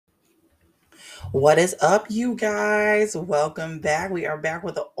What is up, you guys? Welcome back. We are back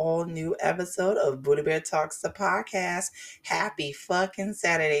with an all new episode of Buddha Bear Talks the podcast. Happy fucking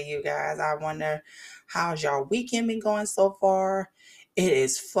Saturday, you guys. I wonder how's y'all weekend been going so far? It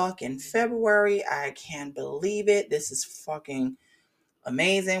is fucking February. I can't believe it. This is fucking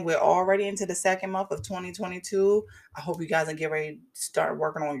amazing. We're already into the second month of 2022. I hope you guys are getting ready to start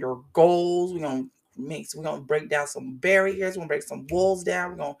working on your goals. We're gonna break down some barriers. We're gonna break some walls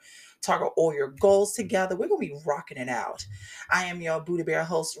down. We're gonna talk about all your goals together. We're gonna be rocking it out. I am your Buddha Bear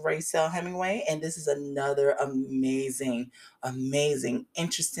host, Rachel Hemingway, and this is another amazing,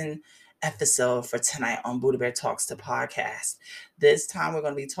 interesting episode for tonight on Buddha Bear Talks the podcast. This time we're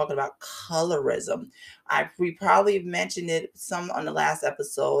going to be talking about colorism. We probably mentioned it some on the last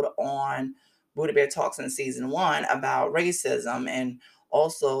episode on Buddha Bear Talks in season 1 about racism, and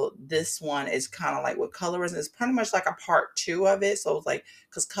also this one is kind of like with colorism. It's pretty much like a part 2 of it. So it's like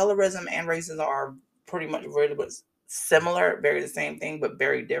because colorism and racism are pretty much really similar, very the same thing, but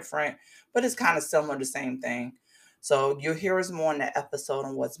very different. But it's kind of similar, the same thing. So you'll hear us more in the episode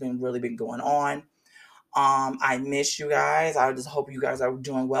on what's been really been going on. I miss you guys. I just hope you guys are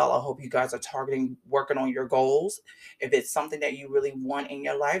doing well. I hope you guys are working on your goals. If it's something that you really want in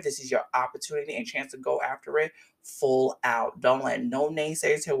your life, this is your opportunity and chance to go after it full out. Don't let no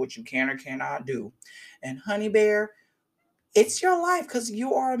naysayers tell what you can or cannot do. And Honey Bear, it's your life because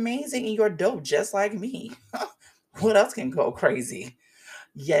you are amazing and you're dope just like me. What else can go crazy?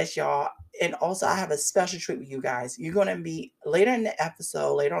 Yes, y'all. And also, I have a special treat with you guys. You're going to be later in the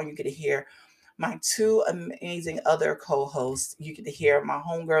episode, later on, you get to hear my two amazing other co-hosts. You get to hear my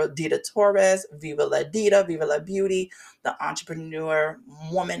homegirl Dita Torres, Viva La Dita, Viva La Beauty, the entrepreneur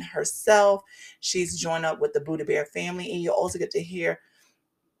woman herself. She's joined up with the Buddha Bear family, and you also get to hear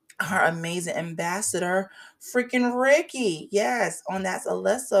her amazing ambassador, freaking Ricky. Yes, on That's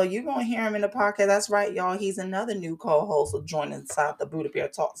Alesso. You're going to hear him in the podcast. That's right, y'all. He's another new co-host of joining inside the Buddha Bear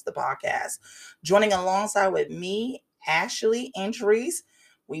Talks, the podcast. Joining alongside with me, Ashley, and Therese.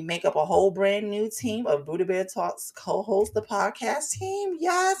 We make up a whole brand new team of Buddha Bear Talks co-host the podcast team.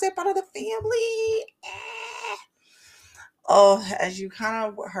 Yes, they're part of the family. Oh, as you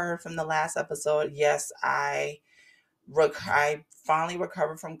kind of heard from the last episode, yes, I finally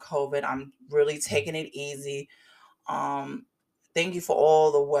recovered from COVID. I'm really taking it easy. Um, Thank you for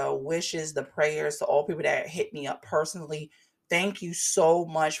all the well wishes, the prayers to all people that hit me up personally. Thank you so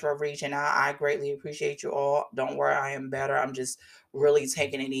much for reaching out. I greatly appreciate you all. Don't worry, I am better. I'm just really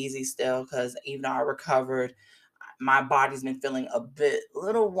taking it easy still because even though I recovered, my body's been feeling a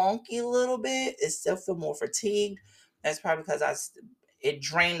little wonky, a little bit. It still feel more fatigued. That's probably because it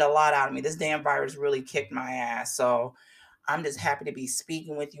drained a lot out of me. This damn virus really kicked my ass. So I'm just happy to be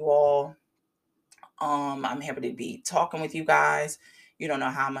speaking with you all. I'm happy to be talking with you guys. You don't know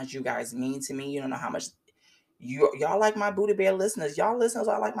how much you guys mean to me. You don't know how much y'all like my Booty Bear listeners. Y'all listeners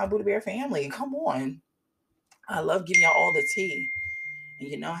are like my Booty Bear family. Come on. I love giving y'all all the tea. And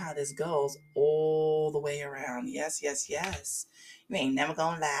you know how this goes all the way around. Yes, yes, yes. You ain't never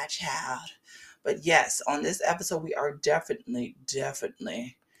gonna lie, child. But yes, on this episode, we are definitely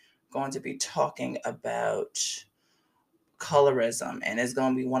going to be talking about colorism. And it's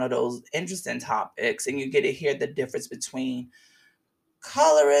going to be one of those interesting topics. And you get to hear the difference between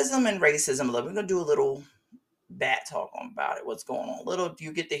colorism and racism a little. We're going to do a little bat talk on about it, what's going on. Little,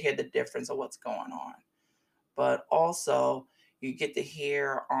 you get to hear the difference of what's going on. But also, you get to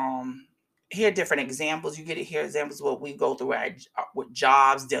hear different examples. You get to hear examples of what we go through with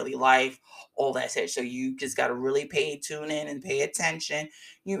jobs, daily life, all that shit. So you just got to really tune in and pay attention.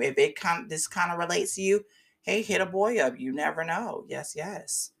 If this kind of relates to you, hey, hit a boy up. You never know. Yes,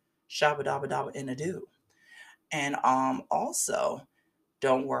 yes. Shabba dabba dabba in a do. And also,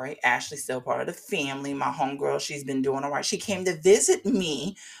 don't worry, Ashley's still part of the family. My homegirl, she's been doing all right. She came to visit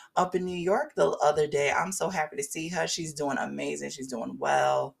me up in New York the other day. I'm so happy to see her. She's doing amazing. She's doing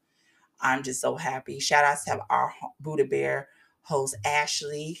well. I'm just so happy. Shout out to our Buddha Bear host,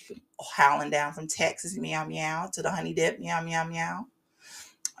 Ashley, howling down from Texas, meow meow, to the honey dip, meow meow meow.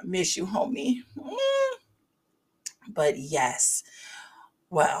 I miss you, homie. But yes.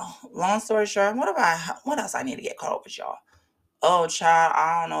 Well, long story short, what else I need to get caught up with y'all? Oh, child,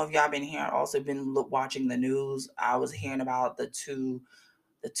 I don't know if y'all been hearing. Also, been watching the news. I was hearing about the two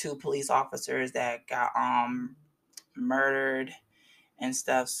police officers that got murdered and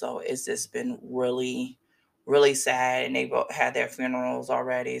stuff. So it's just been really sad, and they both had their funerals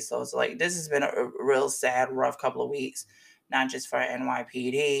already. So it's like this has been a real sad, rough couple of weeks, not just for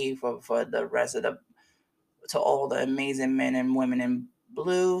NYPD, for the rest of to all the amazing men and women in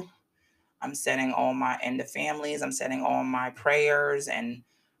blue. I'm sending all my and the families. I'm sending all my prayers and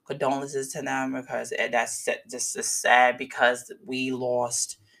condolences to them, because that's just sad, because we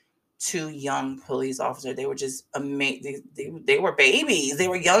lost 2 young police officers. They were just amazing. They were babies. They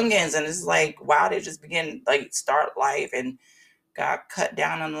were youngins, and it's like, wow, they just begin like start life and got cut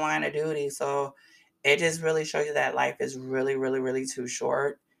down on the line of duty. So it just really shows you that life is really, really, really too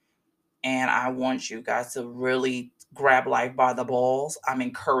short. And I want you guys to really grab life by the balls. I'm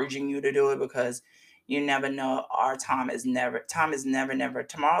encouraging you to do it, because you never know. Time is never, never,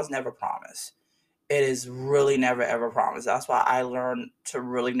 tomorrow's never promised. It is really never, ever promised. That's why I learned to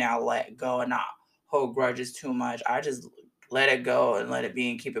really now let go and not hold grudges too much. I just let it go and let it be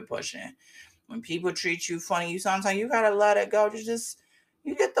and keep it pushing. When people treat you funny, sometimes you gotta let it go.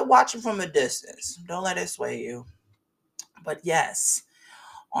 You get to watch it from a distance. Don't let it sway you. But yes,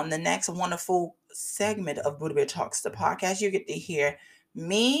 on the next wonderful segment of Buddha Bear Talks, the podcast, you get to hear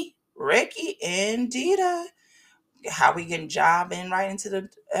me, Ricky, and Dita. How we can job in right into the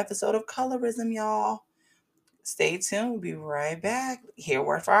episode of Colorism, y'all. Stay tuned. We'll be right back. Here,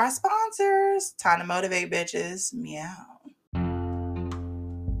 word for our sponsors. Time to motivate, bitches. Meow.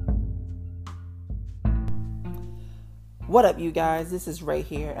 What up, you guys? This is Ray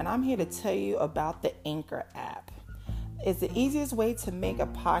here, and I'm here to tell you about the Anchor app. It's the easiest way to make a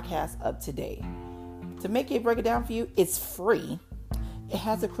podcast up to date. To make it break it down for you, it's free. It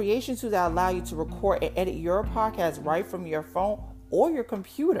has a creation tool that allows you to record and edit your podcast right from your phone or your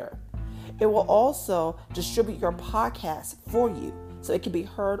computer. It will also distribute your podcast for you, so it can be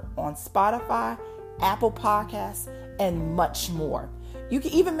heard on Spotify, Apple Podcasts, and much more. You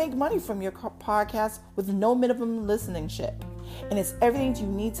can even make money from your podcast with no minimum listenership. And it's everything you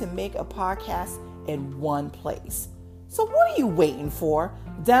need to make a podcast in one place. So what are you waiting for?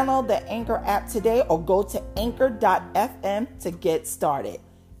 Download the Anchor app today or go to anchor.fm to get started.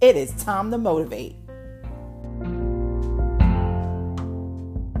 It is time to motivate.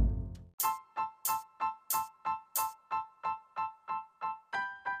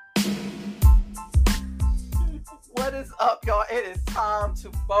 What is up, y'all? It is time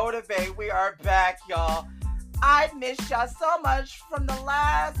to motivate. We are back, y'all. I missed y'all so much from the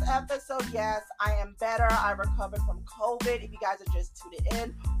last episode. Yes, I am better. I recovered from COVID. If you guys are just tuning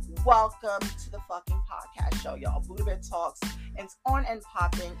in, welcome to the fucking podcast show, y'all. Buddha Bear Talks. And it's on and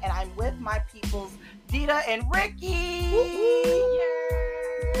popping. And I'm with my peoples, Dita and Ricky.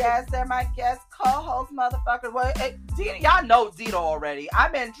 Yes, they're my guest co-host, motherfucker. Well, Dita, y'all know Dita already.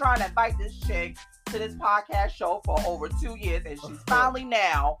 I've been trying to invite this chick to this podcast show for over 2 years, and she's finally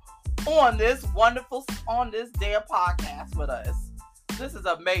now on this damn podcast with us. This is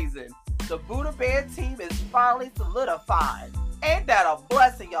amazing. The Buddha Bear team is finally solidified. Ain't that a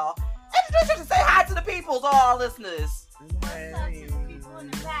blessing, y'all? Introduce you to say hi to the peoples, all our listeners. What's up to the people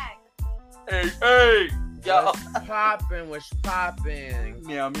in the back? Hey, yo. What's poppin'?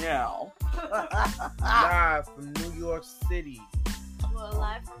 Meow, meow. Live from New York City. Well,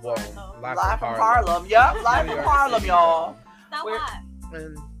 live from Harlem. Live from Harlem. Yep, live from Harlem, y'all. Not live.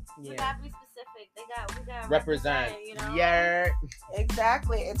 And, We yeah. gotta be specific. We gotta Represent. you know? Yeah.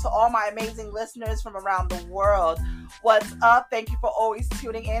 Exactly. And to all my amazing listeners from around the world, what's up? Thank you for always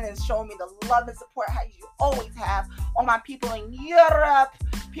tuning in and showing me the love and support how you always have. All my people in Europe,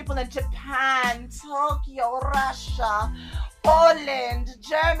 people in Japan, Tokyo, Russia, Poland,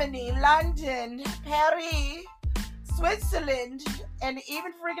 Germany, London, Paris, Switzerland, and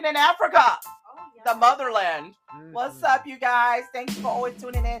even freaking in Africa. The motherland. Mm-hmm. What's up, you guys? Thank you for always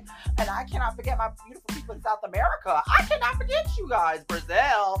tuning in. And I cannot forget my beautiful people in South America. I cannot forget you guys.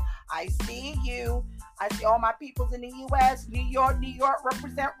 Brazil, I see you. I see all my peoples in the U.S. New York,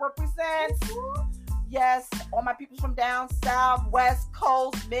 represent. Yes, all my peoples from down south, west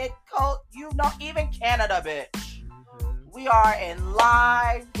coast, mid coast, even Canada, bitch. Mm-hmm. We are in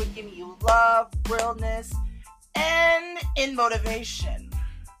live. We're giving you love, realness, and in motivation.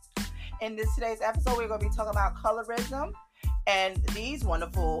 In today's episode, we're going to be talking about colorism, and these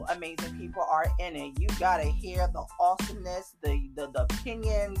wonderful, amazing people are in it. You got to hear the awesomeness, the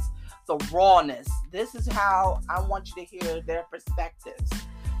opinions, the rawness. This is how I want you to hear their perspectives.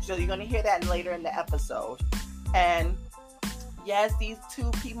 So you're going to hear that later in the episode. And yes, these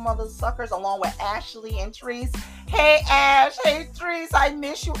two people, mother suckers, along with Ashley and Therese. Hey, Ash. Hey, Therese. I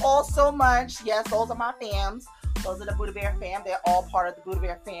miss you all so much. Yes, those are my fams. Those are the Buddha Bear fam. They're all part of the Buddha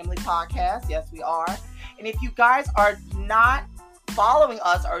Bear family podcast. Yes, we are. And if you guys are not following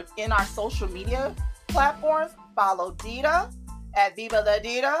us or in our social media platforms, follow Dita at Viva La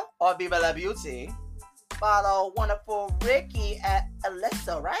Dita or Viva La Beauty. Follow wonderful Ricky at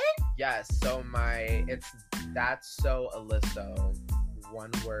Alyssa, right? Yes, so that's so Alyssa.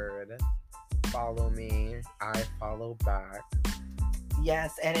 One word. Follow me. I follow back.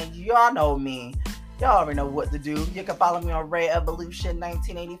 Yes, and then y'all know me. Y'all already know what to do. You can follow me on Ray Evolution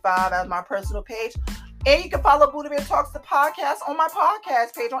 1985 as my personal page. And you can follow Buddha Bear Talks the podcast on my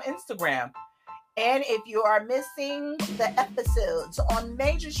podcast page on Instagram. And if you are missing the episodes on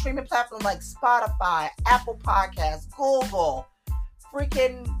major streaming platforms like Spotify, Apple Podcasts, Google,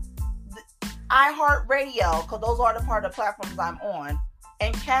 freaking iHeartRadio, because those are the part of the platforms I'm on,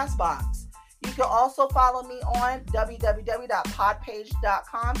 and Castbox. You can also follow me on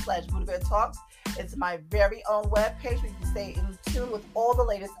www.podpage.com/BuddhaBearTalks. It's my very own webpage where you can stay in tune with all the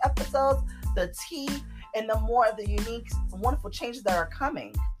latest episodes, the tea, and the more of the unique, wonderful changes that are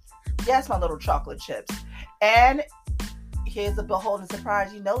coming. Yes, my little chocolate chips. And here's a beholden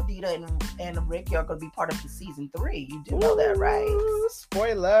surprise. You know, Dita and Ricky are going to be part of the season 3. You do know that, right?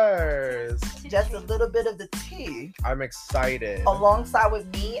 Spoilers. Just a little bit of the tea. I'm excited. Alongside with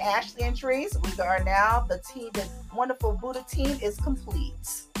me, Ashley and Therese, we are now the team. The wonderful Buddha team is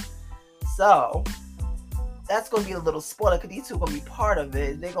complete. So that's going to be a little spoiler because these two are going to be part of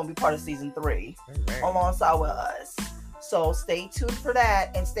it. They're going to be part of season 3 alongside with us. So stay tuned for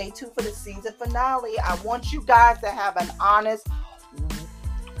that and stay tuned for the season finale. I want you guys to have an honest,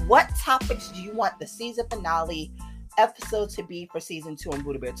 what topics do you want the season finale episode to be for season 2 on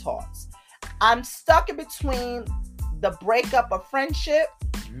Buddha Bear Talks? I'm stuck in between the breakup of friendship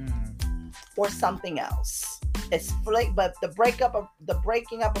or something else. It's but the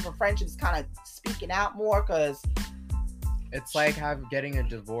breaking up of a friendship is kind of speaking out more because it's like getting a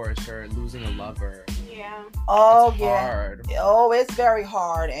divorce or losing a lover. Yeah. Oh, it's yeah. Hard. Oh, it's very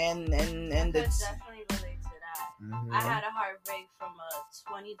hard, and I could definitely relate to that. Mm-hmm. I had a heartbreak from a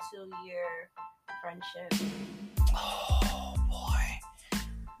 22-year friendship. Oh boy,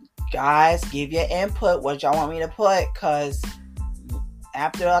 guys, give your input. What y'all want me to put? Cause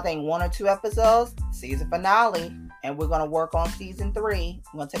after I think 1 or 2 episodes, season finale, and we're gonna work on season 3.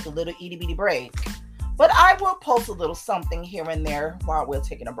 I'm gonna take a little itty bitty break. But I will post a little something here and there while we're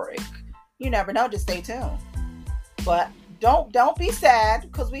taking a break. You never know, just stay tuned. But don't be sad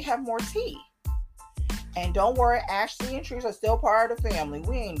because we have more tea. And don't worry, Ashley and Therese are still part of the family.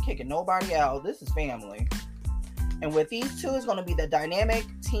 We ain't kicking nobody out. This is family. And with these two, it's going to be the dynamic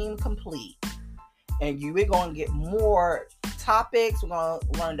team complete. And we're going to get more topics. We're going to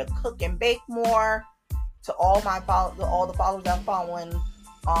learn to cook and bake more. To all the followers I'm following,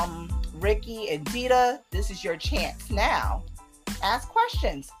 Ricky and Dita, this is your chance now. Ask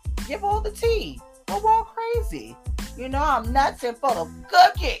questions. Give all the tea. Go all crazy. You know I'm nuts and full of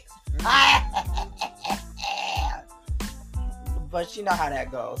cookies. But you know how that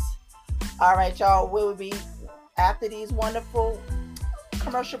goes. All right, y'all. We'll be after these wonderful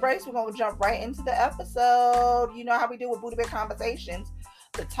commercial breaks. We're gonna jump right into the episode. You know how we do with Buddha Bear Conversations.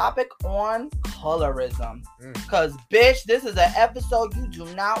 The topic on colorism. Because, bitch, this is an episode you do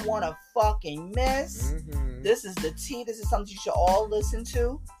not want to fucking miss. Mm-hmm. This is the tea. This is something you should all listen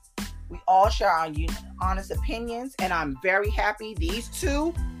to. We all share our honest opinions. And I'm very happy these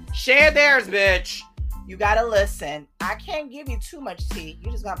two share theirs, bitch. You got to listen. I can't give you too much tea.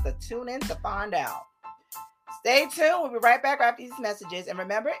 You just have to tune in to find out. Stay tuned. We'll be right back after these messages. And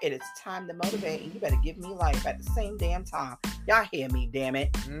remember, it is time to motivate. And you better give me life at the same damn time. Y'all hear me, damn it.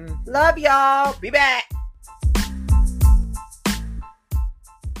 Love y'all. Be back.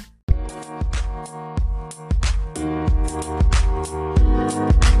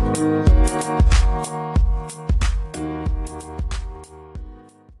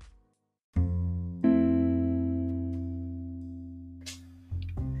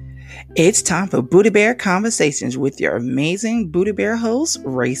 It's time for Buddha Bear Conversations with your amazing Buddha Bear host,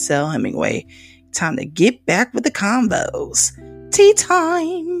 Raycel Hemingway. Time to get back with the combos. Tea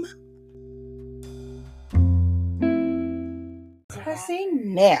time.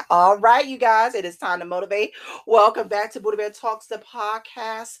 Pressing now. All right, you guys, it is time to motivate. Welcome back to Buddha Bear Talks, the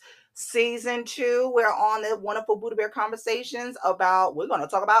podcast, season 2. We're on the wonderful Buddha Bear Conversations we're going to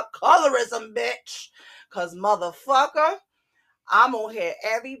talk about colorism, bitch. Because motherfucker, I'm gonna hear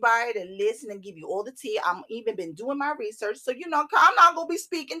everybody to listen and give you all the tea. I'm even been doing my research, so you know I'm not gonna be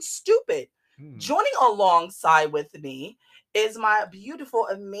speaking stupid. Joining alongside with me is my beautiful,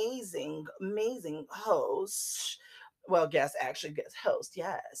 amazing host. Well, guest host,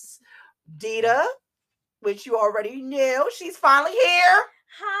 yes. Dita, which you already knew. She's finally here.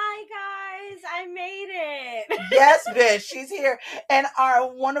 Hi guys, I made it. Yes, bitch, she's here. And our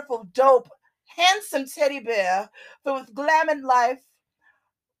wonderful, dope, handsome teddy bear with glam and life,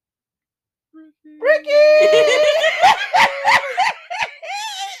 Ricky. I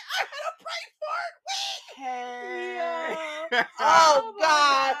gotta pray for it. Hey. Yeah. Oh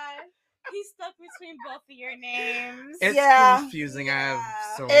God. He me stuck between both of your names. It's Yeah. confusing. I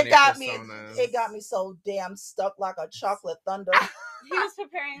have so It many got me. personas. It got me so damn stuck like a chocolate thunder. He was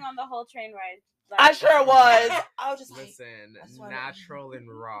preparing on the whole train ride. I sure was. I was just like, Listen, that's why- natural and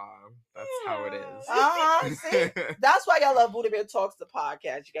raw. That's how it is. See, that's why y'all love Buddha Bear Talks, the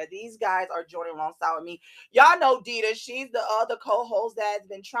podcast. You guys, these guys are joining alongside with me. Y'all know Dita. She's the other co-host that's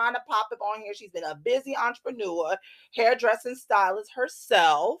been trying to pop up on here. She's been a busy entrepreneur, hairdressing stylist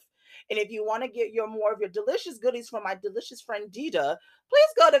herself. And if you want to get more of your delicious goodies from my delicious friend Dita,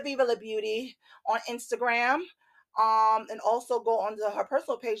 please go to Viva La Beauty on Instagram. And also go onto her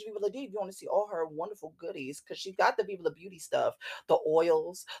personal page, Viva La D, if you want to see all her wonderful goodies, because she's got the Viva La Beauty stuff, the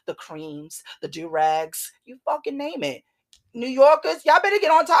oils, the creams, the do-rags, you fucking name it. New Yorkers, y'all better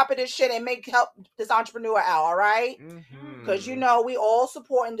get on top of this shit and help this entrepreneur out, all right? Because you know we all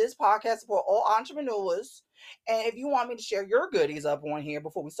supporting this podcast, support all entrepreneurs. And if you want me to share your goodies up on here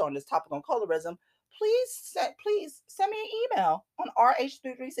before we start on this topic on colorism, please send me an email on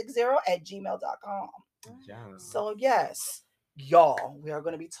rh3360@gmail.com. Yeah. So yes, y'all, we are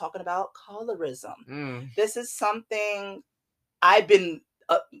going to be talking about colorism. This is something I've been.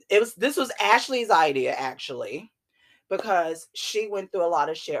 This was Ashley's idea actually, because she went through a lot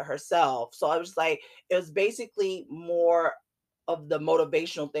of shit herself. So I was like, it was basically more of the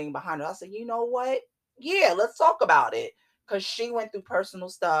motivational thing behind it. I said, you know what? Yeah, let's talk about it, because she went through personal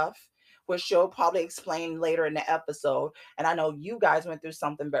stuff, which she'll probably explain later in the episode. And I know you guys went through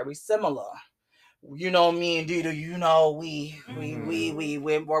something very similar. You know, me and Dita, you know, we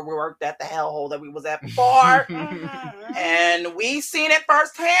worked at the hellhole that we was at before, and we seen it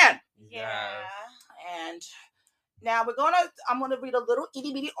firsthand. Yeah. And now I'm gonna read a little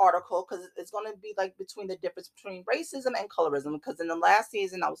itty bitty article, because it's gonna be like between the difference between racism and colorism. Because in the last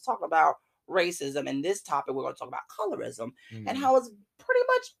season I was talking about racism, and this topic we're gonna talk about colorism and how it's pretty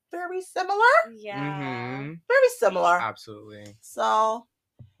much very similar. Yeah. Very similar. Absolutely. So.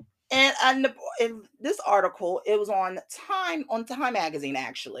 And in this article, it was on Time Magazine,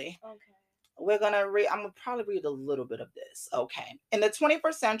 actually. Okay. I'm gonna probably read a little bit of this. Okay. In the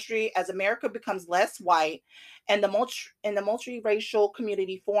 21st century, as America becomes less white and the multiracial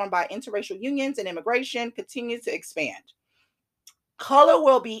community formed by interracial unions and immigration continues to expand, color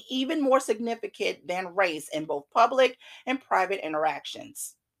will be even more significant than race in both public and private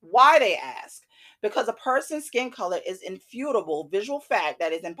interactions. Why, they ask? Because a person's skin color is an infutable visual fact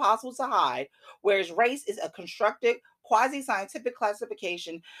that is impossible to hide, whereas race is a constructed, quasi-scientific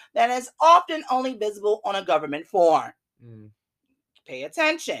classification that is often only visible on a government form. Pay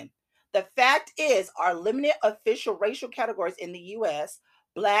attention. The fact is, our limited official racial categories in the U.S.,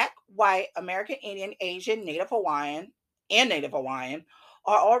 Black, White, American Indian, Asian, Native Hawaiian,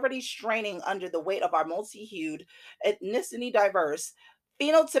 are already straining under the weight of our multi-hued, ethnicity diverse,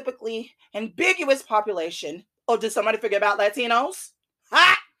 phenotypically ambiguous population. Oh, did somebody forget about Latinos?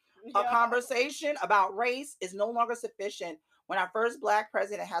 Ha! A conversation about race is no longer sufficient when our first Black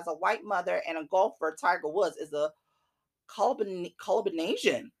president has a white mother and a golfer, Tiger Woods, is a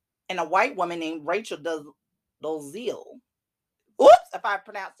Colorism, and a white woman named Rachel Dolezal. Oops, if I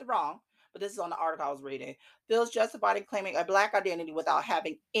pronounced it wrong, but this is on the article I was reading. Feels justified in claiming a Black identity without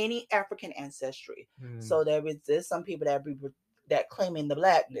having any African ancestry. So there's some people that claiming the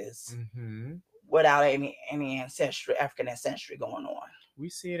Blackness without any ancestry, African ancestry going on. We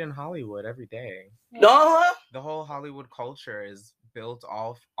see it in Hollywood every day. Uh-huh. The whole Hollywood culture is built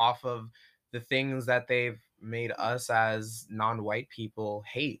off of the things that they've made us as non-white people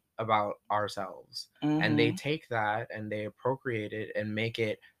hate about ourselves. And they take that and they appropriate it and make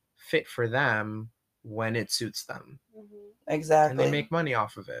it fit for them when it suits them. Exactly. And they make money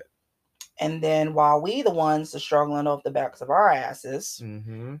off of it. And then while we the ones are struggling off the backs of our asses,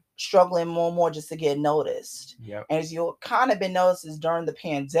 struggling more and more just to get noticed. Yep. And as you kind of been noticing during the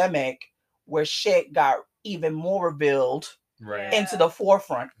pandemic, where shit got even more revealed into the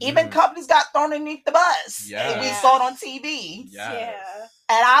forefront. Even companies got thrown underneath the bus. Yes. And we saw it on TV. Yes. Yeah.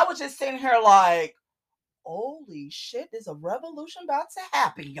 And I was just sitting here like, holy shit, there's a revolution about to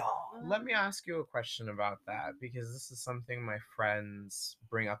happen, y'all. Let me ask you a question about that, because this is something my friends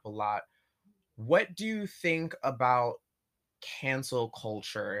bring up a lot. What do you think about cancel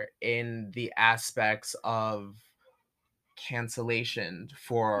culture in the aspects of cancellation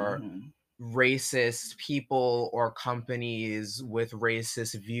for racist people or companies with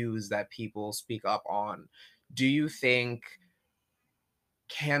racist views that people speak up on? Do you think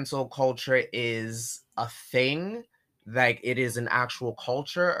cancel culture is a thing, like it is an actual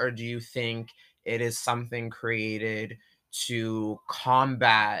culture, or do you think it is something created to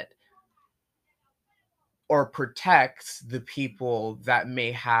combat or protect the people that may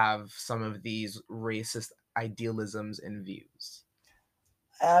have some of these racist idealisms and views?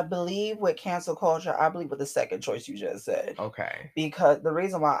 I believe with cancel culture, I believe with the second choice you just said. Okay. Because the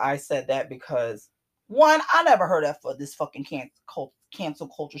reason why I said that, because one, I never heard of for this fucking cancel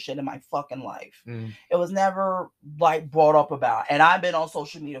culture shit in my fucking life. It was never like brought up about, and I've been on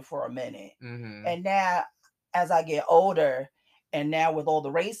social media for a minute, and now as I get older, and now with all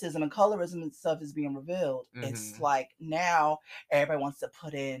the racism and colorism and stuff is being revealed, it's like now everybody wants to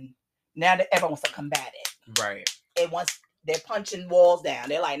put in, now that everyone wants to combat it. Right. They're punching walls down.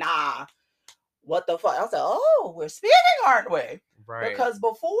 They're like, nah, what the fuck? I was like, oh, we're speaking, aren't we? Right. Because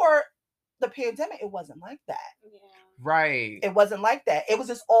before the pandemic, it wasn't like that. Yeah. Right. It wasn't like that. It was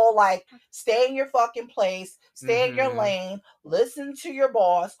just all like, stay in your fucking place, stay in your lane, listen to your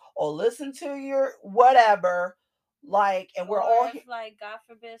boss, or listen to your whatever. Like, and we're all if, like, God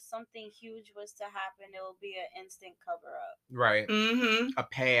forbid, something huge was to happen, it will be an instant cover up. Right. A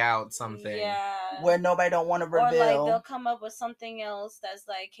payout, something. Yeah. Where nobody don't want to reveal. Or like they'll come up with something else that's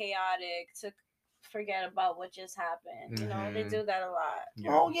like chaotic to forget about what just happened. You know, they do that a lot. Yeah.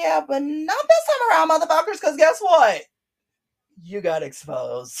 Oh yeah, but not this time around, motherfuckers, because guess what? You got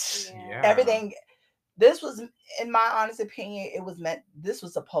exposed. Yeah. Everything. This was, in my honest opinion, this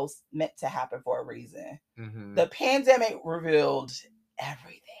was meant to happen for a reason. The pandemic revealed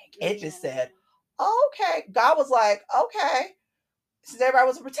everything. It just said, okay. God was like, okay, since everybody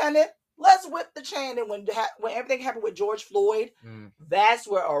was pretending, let's whip the chain. And when everything happened with George Floyd, that's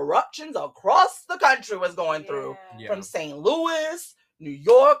where eruptions across the country was going through. From St. Louis, New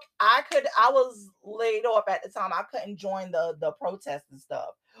York. I was laid off at the time. I couldn't join the protests and stuff.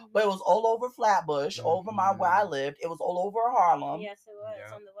 But it was all over Flatbush, over where I lived. It was all over Harlem. Yes, it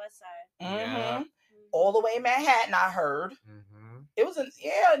was on the west side. Mm-hmm. All the way in Manhattan, I heard. It was in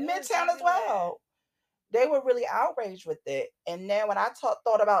Midtown as well. They were really outraged with it. And then when I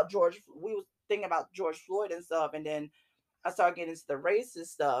thought about we was thinking about George Floyd and stuff, and then I started getting into the racist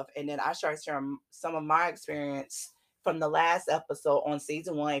stuff, and then I started sharing some of my experience from the last episode on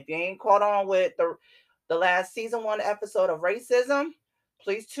season 1. If you ain't caught on with the last season 1 episode of racism,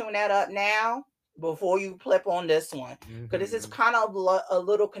 please tune that up now before you flip on this one, because this is kind of a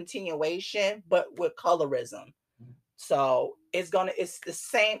little continuation, but with colorism. So it's the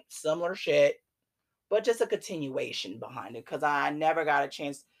same similar shit, but just a continuation behind it, because I never got a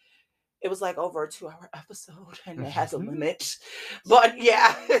chance. It was like over a 2-hour episode, and it has a limit. But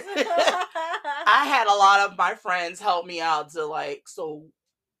yeah, I had a lot of my friends help me out to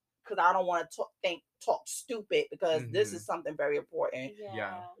because I don't want to talk stupid, because this is something very important.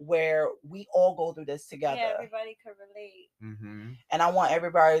 Yeah. Where we all go through this together. Yeah, everybody could relate. And I want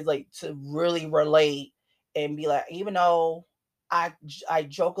everybody to really relate and be like, even though I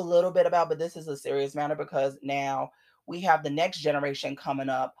joke a little bit about, but this is a serious matter, because now we have the next generation coming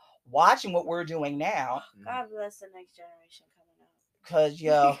up watching what we're doing now. God bless the next generation coming up. Because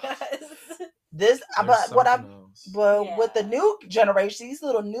with the new generation, these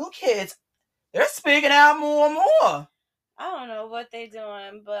little new kids, they're speaking out more and more. I don't know what they're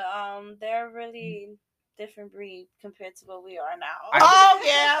doing, but they're really different breed compared to what we are now.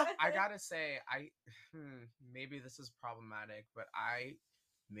 I gotta say, maybe this is problematic, but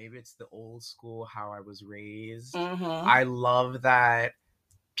maybe it's the old school how I was raised. I love that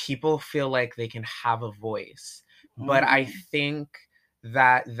people feel like they can have a voice, but I think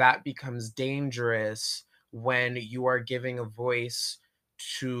that becomes dangerous when you are giving a voice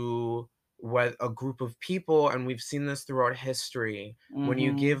to a group of people, and we've seen this throughout history. When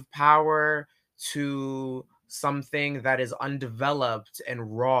you give power to something that is undeveloped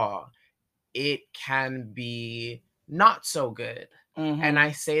and raw, it can be not so good. And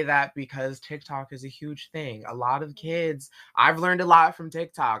I say that because TikTok is a huge thing. A lot of kids, I've learned a lot from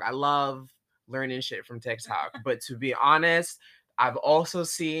TikTok. I love learning shit from TikTok. But to be honest, I've also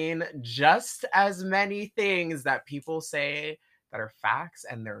seen just as many things that people say that are facts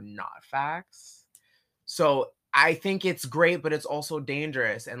and they're not facts. So I think it's great, but it's also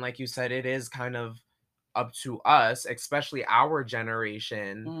dangerous. And like you said, it is kind of up to us, especially our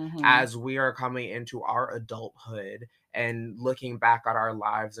generation, as we are coming into our adulthood and looking back at our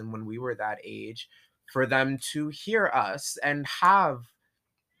lives and when we were that age, for them to hear us and have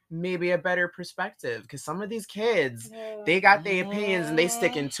maybe a better perspective. Because some of these kids, they got their opinions and they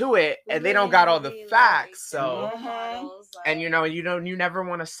sticking to it, and they don't got all the facts. So and you never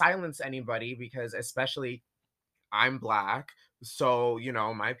want to silence anybody, because especially I'm Black, so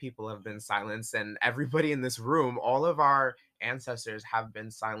my people have been silenced, and everybody in this room, all of our ancestors have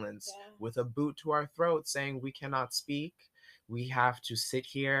been silenced with a boot to our throat saying we cannot speak. We have to sit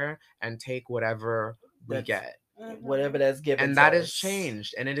here and take whatever we get. Whatever that's given And to that has us.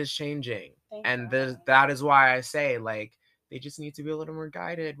 changed, and it is changing. Thank And God. that is why I say, like, they just need to be a little more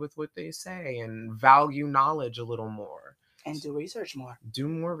guided with what they say and value knowledge a little more. And do research more. Do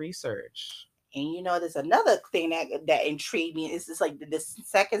more research. And there's another thing that intrigued me. It's just like this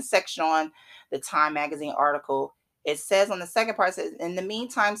second section on the Time magazine article. It says on the second part, it says, in the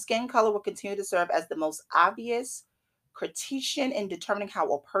meantime, skin color will continue to serve as the most obvious criterion in determining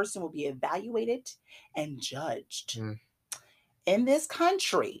how a person will be evaluated and judged. In this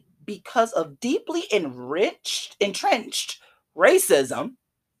country, because of deeply entrenched racism,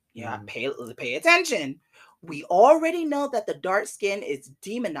 pay attention. We already know that the dark skin is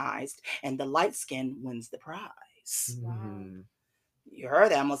demonized and the light skin wins the prize. Wow. You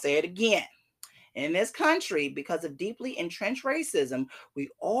heard that. I'm going to say it again. In this country, because of deeply entrenched racism, we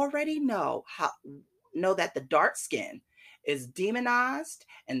already know that the dark skin is demonized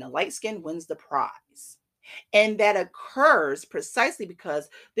and the light skin wins the prize. And that occurs precisely because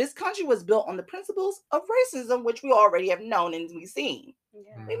this country was built on the principles of racism, which we already have known and we've seen.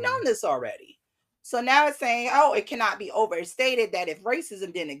 Yeah. We've known this already. So now it's saying, oh, it cannot be overstated that if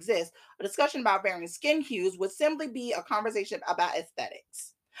racism didn't exist, a discussion about varying skin hues would simply be a conversation about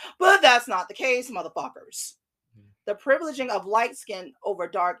aesthetics. But that's not the case, motherfuckers. The privileging of light skin over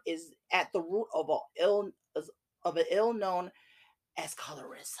dark is at the root of an ill known as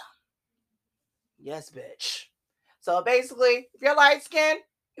colorism. Yes, bitch. So basically, if you're light skinned,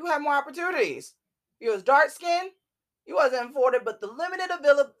 you have more opportunities. If you was dark skinned, you wasn't afforded but the limited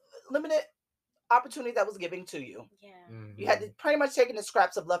opportunity that was given to you. Yeah. You had to pretty much taking the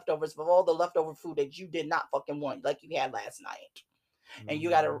scraps of leftovers of all the leftover food that you did not fucking want, like you had last night. And you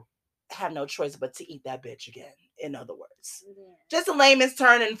gotta have no choice but to eat that bitch again. In other words, just a layman's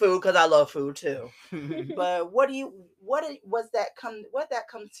term in food, because I love food too. But what that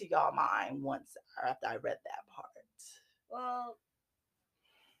comes to y'all mind once after I read that part? Well,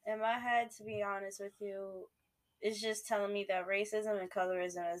 in my head, to be honest with you, it's just telling me that racism and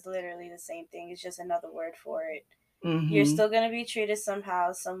colorism is literally the same thing. It's just another word for it. You're still going to be treated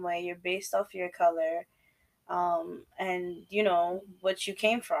somehow, some way. You're based off your color, and what you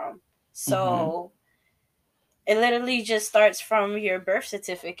came from. So it literally just starts from your birth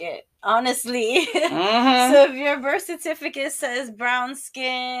certificate, honestly. So if your birth certificate says brown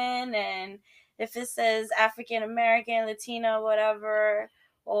skin, and if it says African American, Latino, whatever,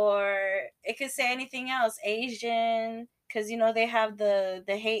 or it could say anything else, Asian, because they have the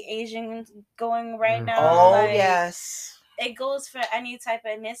hate Asian going right now. Oh, yes. It goes for any type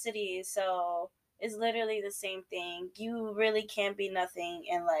of ethnicity. So it's literally the same thing. You really can't be nothing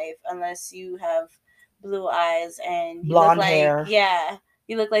in life unless you have blue eyes and you blonde look like hair. Yeah,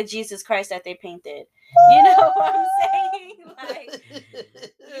 you look like Jesus Christ that they painted. You know what I'm saying? Like,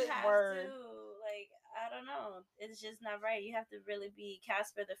 you have to, I don't know. It's just not right. You have to really be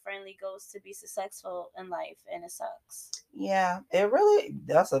Casper the Friendly Ghost to be successful in life, and it sucks. Yeah,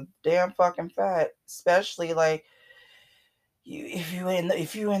 that's a damn fucking fact. Especially like if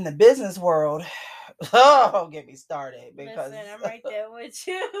you in the business world. Oh, get me started, because Listen, I'm right there with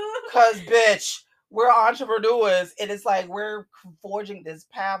you. Cause bitch, we're entrepreneurs, and it's like we're forging this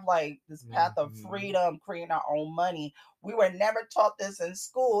path of freedom, creating our own money. We were never taught this in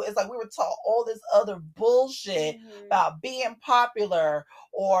school. It's like we were taught all this other bullshit about being popular,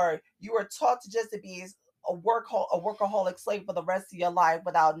 or you were taught to be a workaholic slave for the rest of your life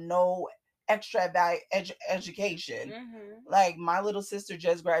without no extra education. Like my little sister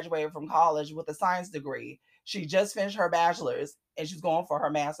just graduated from college with a science degree. She just finished her bachelor's and she's going for her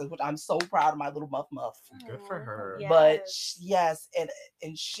master's, which I'm so proud of my little muff. Good for her. Yes. But yes,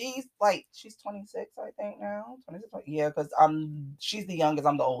 and she's 26, I think now. 26, yeah, because she's the youngest,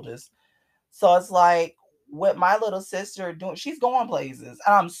 I'm the oldest. So it's like what my little sister doing, she's going places,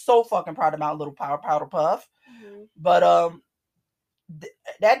 and I'm so fucking proud of my little powder puff. But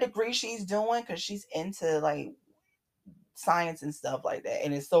that degree she's doing, because she's into like science and stuff like that,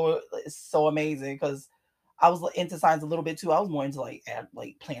 and it's so amazing, because I was into science a little bit too. I was more into like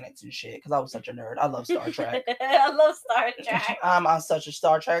planets and shit, because I was such a nerd. I love Star Trek. I love Star Trek. I'm such a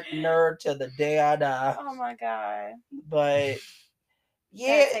Star Trek nerd to the day I die. Oh my god. But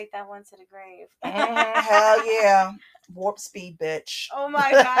yeah, take that one to the grave. Hell yeah, warp speed, bitch. Oh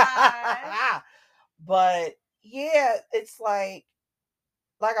my god. But yeah, it's like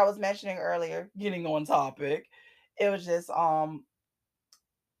I was mentioning earlier, getting on topic, it was just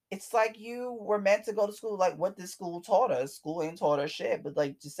it's like you were meant to go to school. Like what this school taught us, school ain't taught us shit, but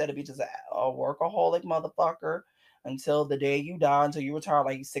like just said to be just a workaholic motherfucker until the day you die, until you retire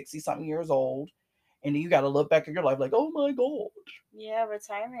like 60 something years old, And then you got to look back at your life like, oh my God. Yeah,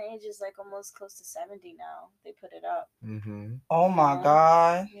 retirement age is like almost close to 70 now. They put it up. Mm-hmm. Oh my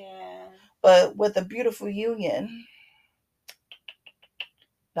God. Yeah. But with a beautiful union,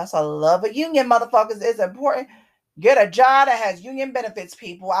 that's a love a union, motherfuckers. It's important. Get a job that has union benefits,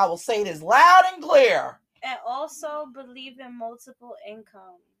 people. I will say this loud and clear. And also believe in multiple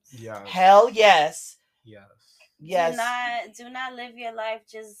incomes. Yes. Hell yes. Yes. Yes. Do not live your life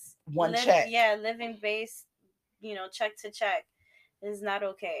just one check. Yeah, living based, check to check is not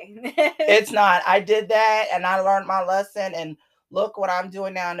okay. It's not. I did that and I learned my lesson, and look what I'm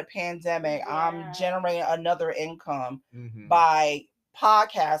doing now in the pandemic. Yeah. I'm generating another income by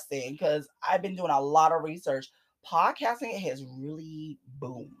podcasting, because I've been doing a lot of research. Podcasting has really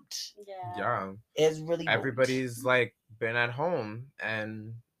boomed. Yeah. It's really everybody's like been at home,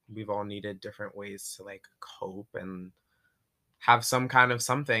 and we've all needed different ways to like cope and have some kind of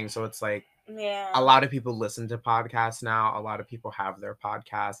something. So it's like, yeah, a lot of people listen to podcasts now. A lot of people have their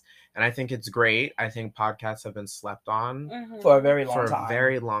podcasts, and I think it's great. I think podcasts have been slept on for a very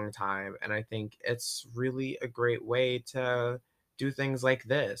long time, and I think it's really a great way to do things like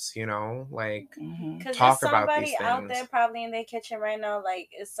this, like talk about these things. Somebody out there probably in their kitchen right now, like,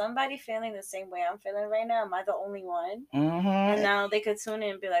 is somebody feeling the same way I'm feeling right now? Am I the only one? And now they could tune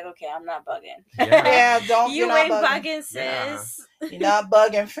in and be like, okay, I'm not bugging. Yeah, don't. You ain't bugging, sis. Yeah. You're not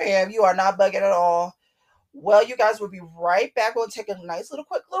bugging, fam. You are not bugging at all. Well, you guys will be right back. We'll take a nice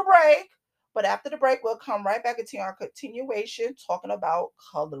quick little break. But after the break, we'll come right back into our continuation talking about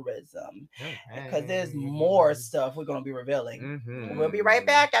colorism. Because there's more stuff we're going to be revealing. We'll be right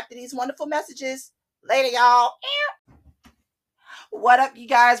back after these wonderful messages. Later, y'all. What up, you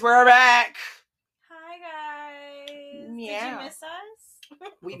guys? We're back. Hi, guys. Yeah. Did you miss us?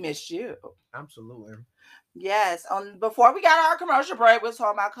 We missed you. Absolutely. Yes. Before we got our commercial break, we was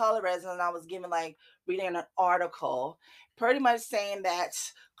talking about colorism, and I was reading an article pretty much saying that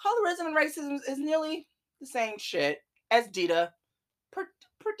colorism and racism is nearly the same shit, as Dita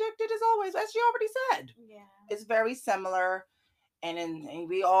predicted, as always, as she already said. Yeah. It's very similar, and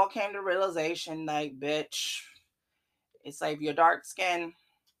we all came to realization, like, bitch, it's like if you're dark skinned,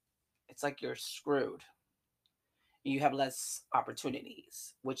 it's like you're screwed. You have less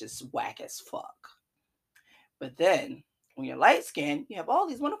opportunities, which is whack as fuck. But then, when you're light skinned, you have all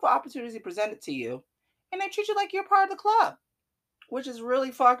these wonderful opportunities presented to you, and they treat you like you're part of the club, which is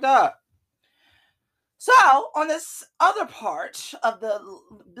really fucked up. So, on this other part of the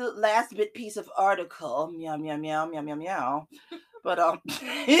last bit piece of article, meow, meow, meow, meow, meow, meow. But, I'm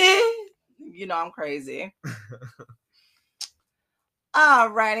crazy.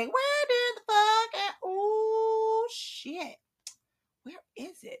 Alrighty, where did the fuck? Oh, shit. Where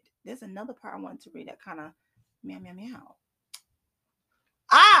is it? There's another part I wanted to read that kind of meow, meow, meow.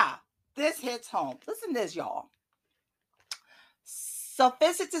 This hits home. Listen to this, y'all.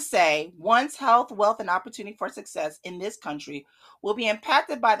 Suffice it to say, one's health, wealth, and opportunity for success in this country will be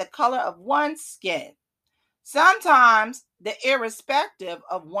impacted by the color of one's skin, sometimes irrespective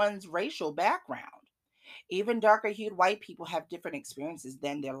of one's racial background. Even darker-hued white people have different experiences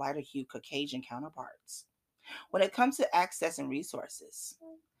than their lighter-hued Caucasian counterparts. When it comes to access and resources,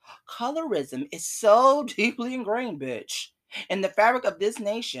 colorism is so deeply ingrained, bitch, in the fabric of this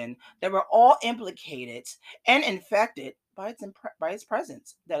nation that we're all implicated and infected by its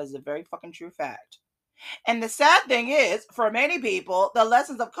presence. That is a very fucking true fact. And the sad thing is, for many people, the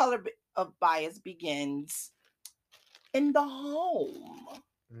lessons of color of bias begins in the home.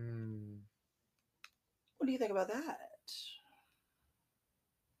 What do you think about that?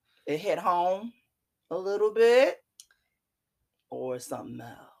 It hit home a little bit, or something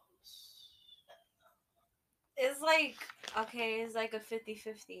else? It's like, okay, it's like a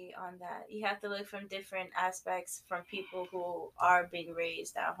 50-50 on that. You have to look from different aspects from people who are being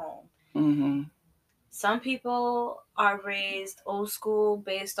raised at home. Mm-hmm. Some people are raised old school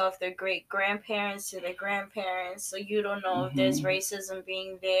based off their great-grandparents to their grandparents, so you don't know if there's racism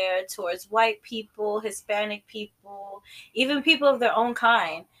being there towards white people, Hispanic people, even people of their own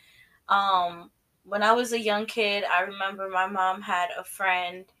kind. When I was a young kid, I remember my mom had a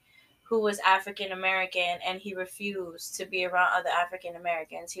friend who was African American, and he refused to be around other African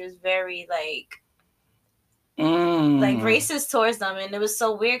Americans. He was very like racist towards them, and it was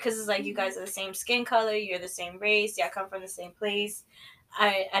so weird because it's like, you guys are the same skin color, you're the same race, y'all come from the same place.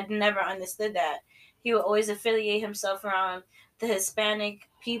 I'd never understood that. He would always affiliate himself around the Hispanic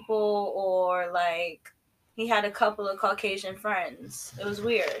people, or like he had a couple of Caucasian friends. It was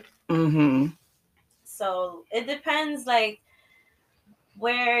weird. So it depends, like,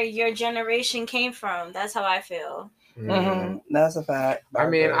 where your generation came from. That's how I feel. That's a fact. I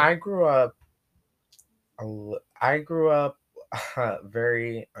mean, I grew up I grew up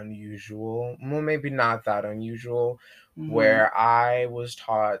very unusual. Well, maybe not that unusual, Mhm. where I was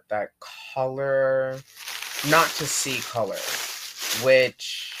taught that color, not to see color,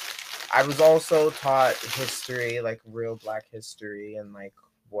 which I was also taught history, like real black history and like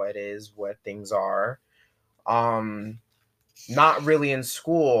what things are. Um not really in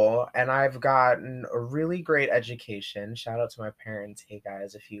school, and I've gotten a really great education. Shout out to my parents. Hey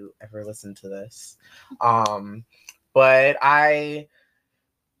guys, if you ever listen to this. Um but I've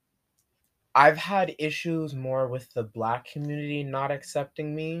had issues more with the black community not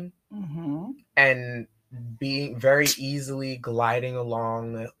accepting me Mhm. and being very easily gliding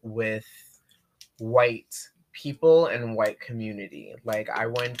along with white people and white community. Like I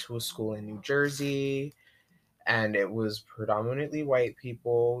went to a school in New Jersey and it was predominantly white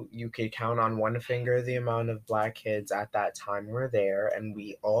people. You could count on one finger the amount of black kids at that time were there, and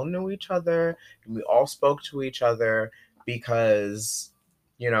we all knew each other, and we all spoke to each other because,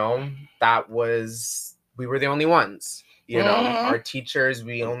 you know, that was we were the only ones. You know, our Mhm. teachers,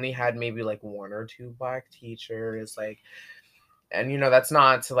 we only had maybe like one or two black teachers, like, and that's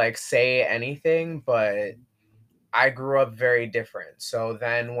not to like say anything, but I grew up very different. So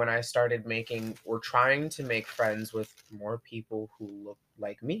then when I started making or trying to make friends with more people who look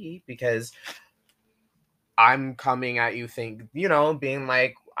like me, because I'm coming at you being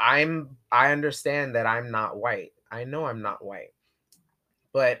like, I understand that I'm not white. I know I'm not white,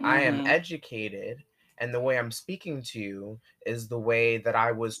 but I am Mhm. educated, and the way I'm speaking to you is the way that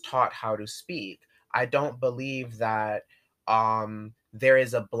I was taught how to speak. I don't believe that there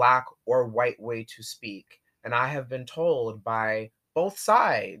is a black or white way to speak. And I have been told by both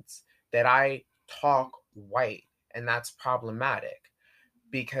sides that I talk white, and that's problematic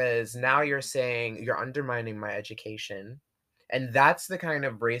because now you're saying you're undermining my education. And that's the kind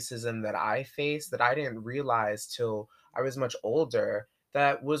of racism that I face that I didn't realize till I was much older.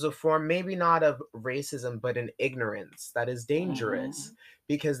 That was a form, maybe not of racism, but an ignorance that is dangerous Mhm.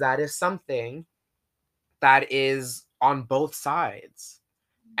 because that is something that is on both sides.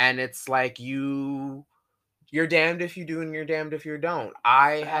 And it's like you're damned if you do and you're damned if you don't.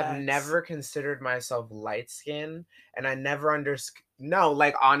 I have Facts. never considered myself light skinned and I never understood. No,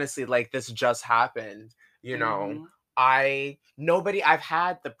 like honestly, like this just happened. You know, Mhm. I've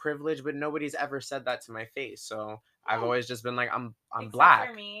had the privilege, but nobody's ever said that to my face. So I've always just been like, I'm Except for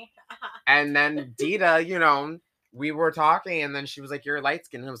black. me. And then Dita, we were talking and then she was like, you're light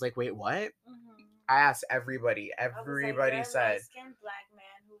skinned. And I was like, wait, what? I asked everybody. I was like, you're Everybody a light said, skinned black man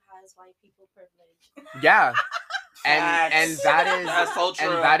who has white people privilege. yeah. And Facts. that is That's so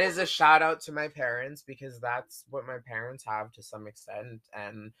and true. that is a shout out to my parents because that's what my parents have to some extent,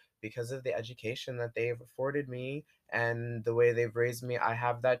 and because of the education that they've afforded me and the way they've raised me, I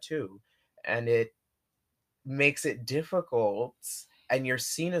have that too. And it makes it difficult, and you're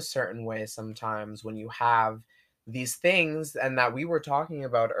seen a certain way sometimes when you have these things, and that we were talking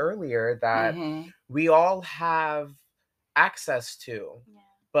about earlier, that Mhm. we all have access to, Yeah.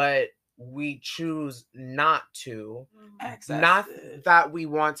 but we choose not to. Access Not it. that we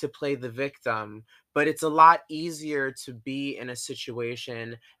want to play the victim, but it's a lot easier to be in a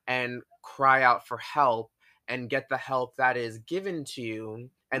situation and cry out for help and get the help that is given to you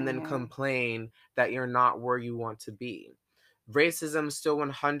and then Mhm. complain that you're not where you want to be. Racism still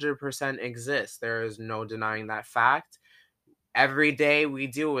 100% exists. There is no denying that fact. Every day we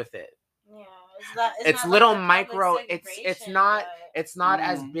deal with it. Yeah, it's It's not like little a public micro, it's segregation, not but it's not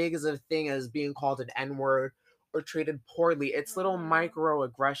as Mhm. big as a thing as being called an n-word or treated poorly. It's little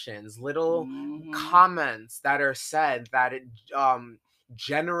microaggressions, little Mhm. comments that are said that it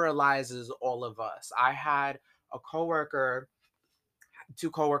generalizes all of us. I had a coworker two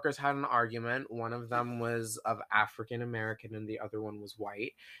coworkers had an argument. One of them was of African American and the other one was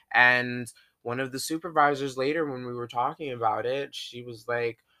white. And one of the supervisors later, when we were talking about it, she was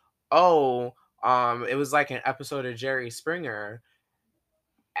like, "Oh, it was like an episode of Jerry Springer."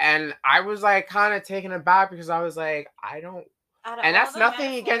 And I was like kind of taken aback because I was like, I don't, out of and all that's the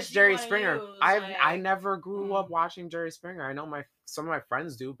nothing metaphors against you Jerry want to Springer. use, I like, never grew up Mhm. watching Jerry Springer. I know some of my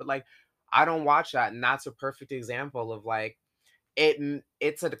friends do, but like I don't watch that, and that's a perfect example of like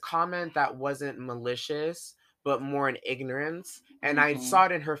it's a comment that wasn't malicious but more in ignorance, and I Mhm. saw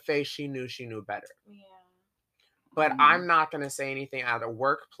it in her face. She knew better. yeah. But I'm Mhm. not going to say anything at a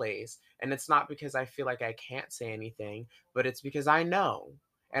workplace, and it's not because I feel like I can't say anything, but it's because I know,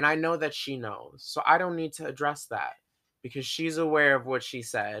 and I know that she knows, so I don't need to address that because she's aware of what she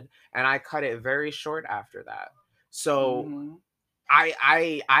said, and I cut it very short after that. So Mhm.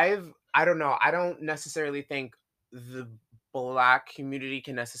 I don't know. I don't necessarily think the Black community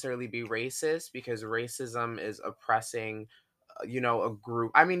can necessarily be racist, because racism is oppressing a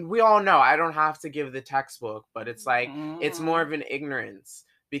group. I mean, we all know, I don't have to give the textbook, but it's like it's more of an ignorance,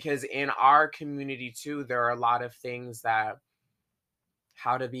 because in our community too there are a lot of things that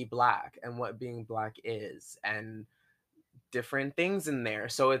how to be Black and what being Black is and different things in there.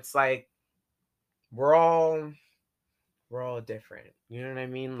 So it's like we're all different. You know what I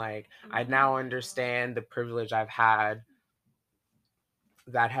mean? Like, I now understand the privilege I've had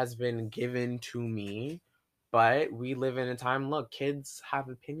that has been given to me. But we live in a time, look, kids have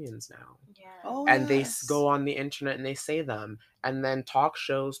opinions now. Yeah. Oh, and yes. they go on the internet and they say them. And then talk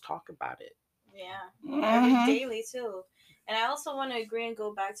shows talk about it. Yeah. Every daily, too. And I also want to agree and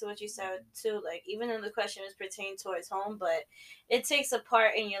go back to what you said, too. Like, even though the question is pertaining towards home, but it takes a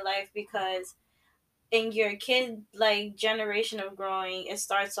part in your life, because in your kid generation of growing, it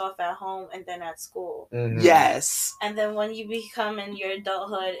starts off at home and then at school. Yes. And then when you become in your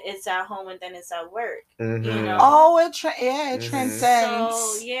adulthood, it's at home and then it's at work. You know? Oh, it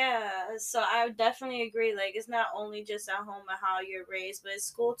transcends. So I would definitely agree. Like, it's not only just at home and how you're raised, but it's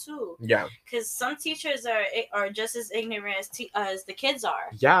school too. Yeah. Because some teachers are just as ignorant as the kids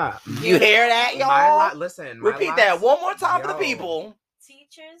are. Yeah. You hear that, y'all? Repeat that one more time for the people.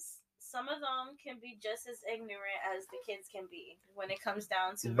 Teachers, some of them can be just as ignorant as the kids can be when it comes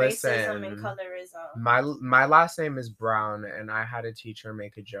down to racism and colorism. My last name is Brown, and I had a teacher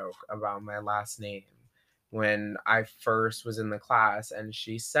make a joke about my last name when I first was in the class, and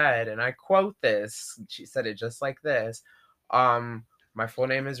she said, and I quote this, she said it just like this, my full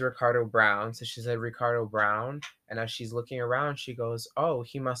name is Ricardo Brown. So she said Ricardo Brown, and as she's looking around, she goes, oh,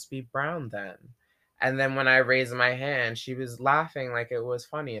 he must be brown then. And then when I raised my hand, she was laughing like it was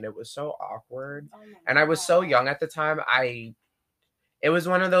funny, and it was so awkward. And I was so young at the time. It was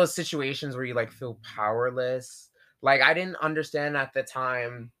one of those situations where you like feel powerless. Like, I didn't understand at the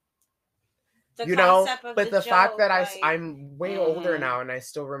time, but the fact that I'm way older now and I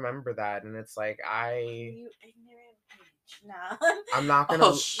still remember that, and it's like you ignorant bitch. Nah. I'm not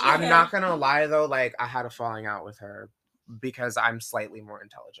gonna lie though, like, I had a falling out with her because I'm slightly more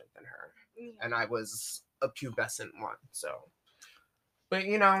intelligent than her. And I was a pubescent one, so. But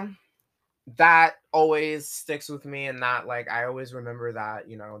that always sticks with me, and that, like, I always remember that,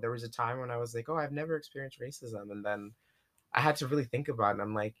 there was a time when I was like, oh, I've never experienced racism, and then I had to really think about it.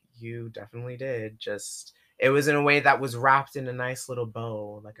 I'm like, you definitely did. Just, it was in a way that was wrapped in a nice little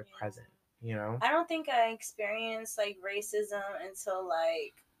bow, like a present, I don't think I experienced, like, racism until,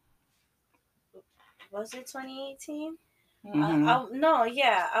 like, was it 2018? I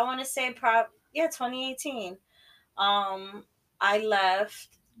want to say 2018. I left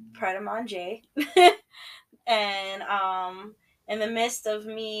Pret a Manger, and in the midst of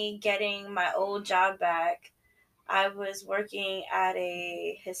me getting my old job back, I was working at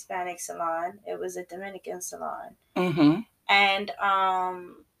a Hispanic salon. It was a Dominican salon. And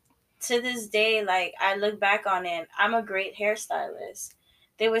to this day, like, I look back on it, I'm a great hairstylist.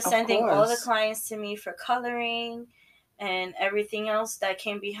 They were sending all the clients to me for coloring and everything else that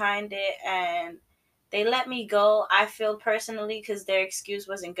came behind it, and they let me go, I feel personally, because their excuse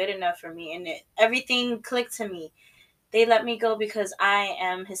wasn't good enough for me, and everything clicked to me. They let me go because I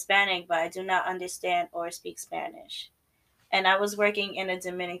am Hispanic, but I do not understand or speak Spanish. And I was working in a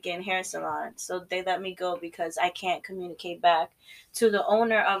Dominican hair salon, so they let me go because I can't communicate back to the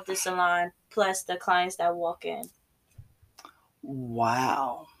owner of the salon, plus the clients that walk in.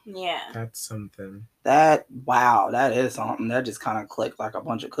 Wow. Yeah. That's something. That is something. That just kind of clicked like a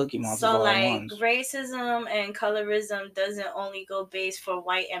bunch of Cookie Monsters all at once. Racism and colorism doesn't only go based for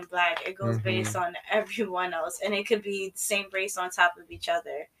white and Black. It goes based on everyone else. And it could be the same race on top of each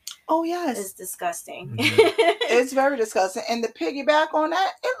other. Oh, yes. It's disgusting. It's very disgusting. And to piggyback on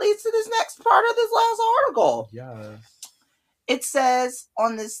that, it leads to this next part of this last article. Yes. It says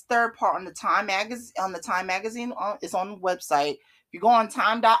on this third part on the Time magazine, it's on the website. If you go on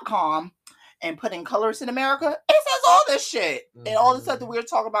time.com and put in Colors in America, it says all this shit. And all the stuff that we're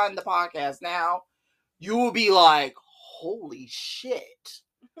talking about in the podcast now, you will be like, holy shit.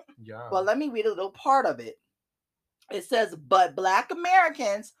 Yeah. But let me read a little part of it. It says, but Black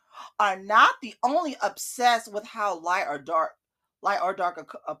Americans are not the only obsessed with how light or dark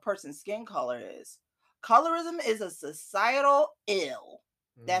a person's skin color is. Colorism is a societal ill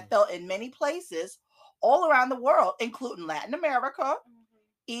that felt in many places all around the world, including Latin America,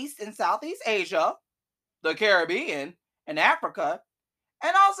 East and Southeast Asia, the Caribbean, and Africa,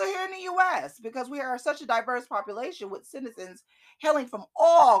 and also here in the U.S., because we are such a diverse population with citizens hailing from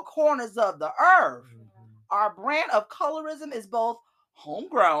all corners of the earth. Our brand of colorism is both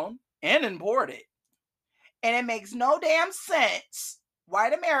homegrown and imported. And it makes no damn sense.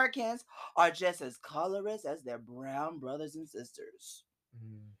 White Americans are just as colorist as their brown brothers and sisters.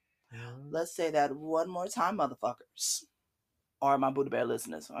 Mm-hmm. Let's say that one more time, motherfuckers. Or my Buddha Bear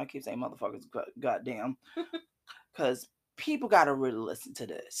listeners. I keep saying motherfuckers, goddamn. Because people got to really listen to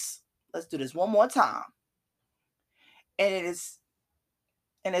this. Let's do this one more time. And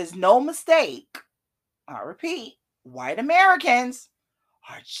it's no mistake. I repeat, white Americans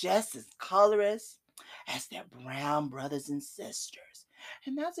are just as colorist as their brown brothers and sisters.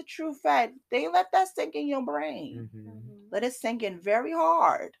 And that's a true fact. They let that sink in your brain. Let it sink in very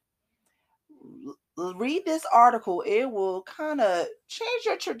hard. Read this article. It will kind of change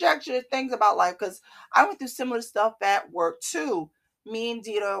your trajectory of things about life, because I went through similar stuff at work too. Me and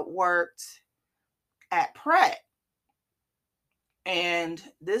Dita worked at Pratt. And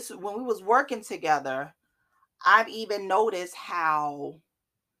this, when we was working together, I've even noticed how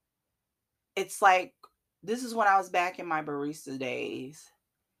it's like, this is when I was back in my barista days,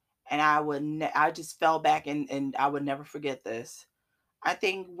 and I just fell back, and I would never forget this. I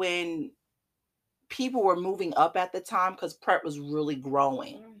think when people were moving up at the time, because Pret was really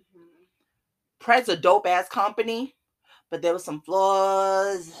growing. Pret's a dope ass company, but there was some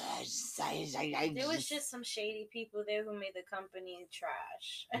flaws. There was just some shady people there who made the company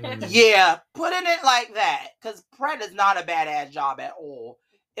trash. Yeah, putting it like that, because Pret is not a badass job at all.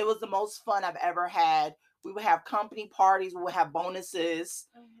 It was the most fun I've ever had. We would have company parties, we would have bonuses,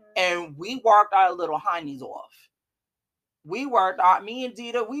 and we worked our little heinies off. Me and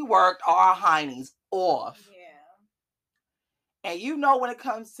Dita, we worked our heinies off. Yeah. And you know, when it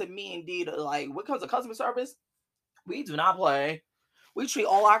comes to me and Dita, like when it comes to customer service, we do not play. We treat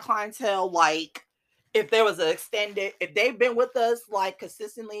all our clientele like if they've been with us like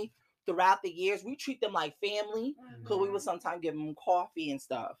consistently throughout the years, we treat them like family, because we would sometimes give them coffee and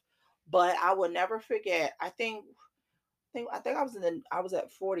stuff. But I will never forget. I think I was at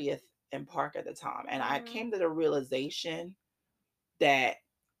 40th and Park at the time, and I came to the realization that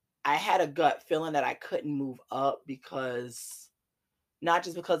I had a gut feeling that I couldn't move up, because not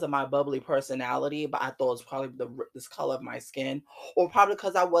just because of my bubbly personality, but I thought it was probably this color of my skin, or probably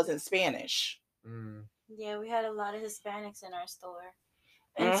because I wasn't Spanish. Yeah, we had a lot of Hispanics in our store.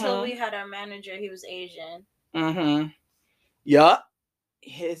 Until we had our manager, he was Asian. Yup.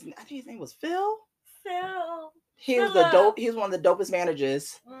 I think his name was Phil. He was one of the dopest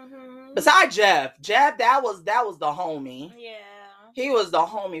managers. Besides Jeff, that was the homie. Yeah. He was the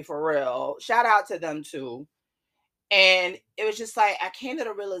homie for real. Shout out to them too. And it was just like, I came to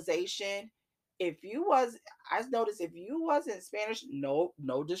the realization, I noticed if you wasn't Spanish, no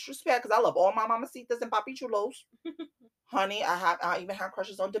disrespect, because I love all my mamacitas and papichulos. Honey, I even have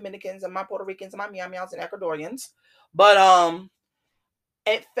crushes on Dominicans and my Puerto Ricans and my Miamians and Ecuadorians. But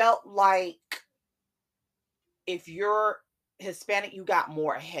it felt like if you're Hispanic, you got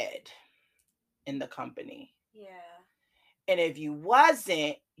more ahead in the company. Yeah. And if you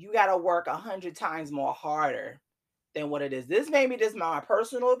wasn't, you got to work 100 times more harder than what it is. This is my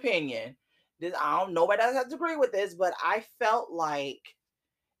personal opinion. I don't, nobody else has to agree with this, but I felt like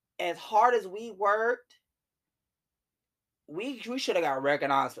as hard as we worked, we should have got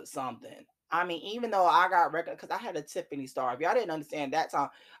recognized for something. I mean, even though I got recognized, because I had a Tiffany star. If y'all didn't understand that time,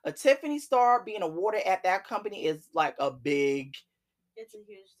 a Tiffany star being awarded at that company is like it's a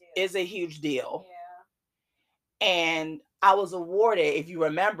huge deal. It's a huge deal. Yeah. And I was awarded, if you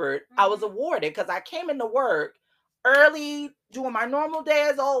remembered, I was awarded because I came into work early, doing my normal day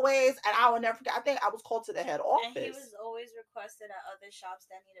as always, and I will never forget. I think I was called to the head office. And he was always requested at other shops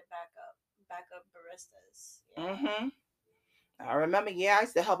that needed backup baristas. Yeah. I remember, I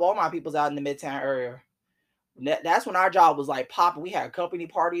used to help all my peoples out in the Midtown area. That's when our job was like popping. We had company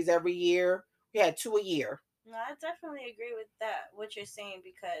parties every year. We had 2 a year. No, I definitely agree with that, what you're saying,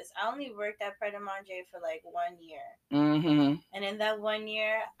 because I only worked at Pret a Manger for like 1 year. And in that 1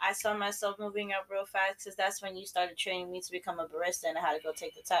 year, I saw myself moving up real fast, because that's when you started training me to become a barista and I had to go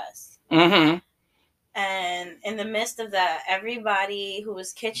take the test. And in the midst of that, everybody who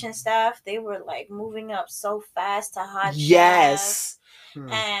was kitchen staff, they were like moving up so fast to hot chef.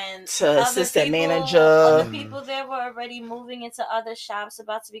 And to assistant manager. Other people there were already moving into other shops,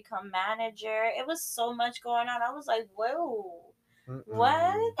 about to become manager. It was so much going on. I was like, whoa,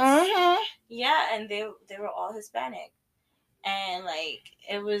 what? Yeah, and they were all Hispanic. And like,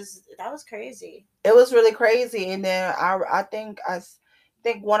 that was crazy. It was really crazy. And then I think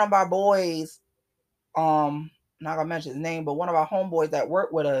one of our boys, not gonna mention his name, but one of our homeboys that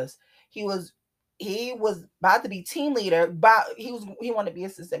worked with us, he was about to be team leader, but he wanted to be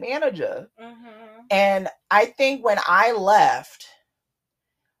assistant manager. And I think when I left,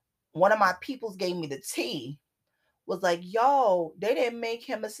 one of my peoples gave me the tea. Was like, yo, they didn't make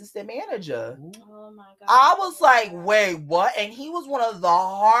him assistant manager. Oh my god. I was like, wait, what? And he was one of the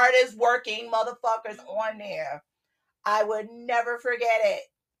hardest working motherfuckers on there. I would never forget it.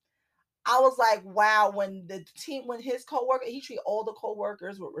 I was like, wow, when his coworker, he treated all the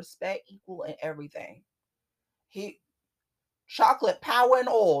coworkers with respect, equal, and everything. He chocolate power and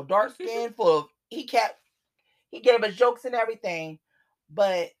all, dark skin, full of he gave us jokes and everything.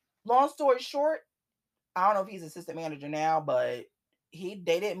 But long story short, I don't know if he's assistant manager now, but they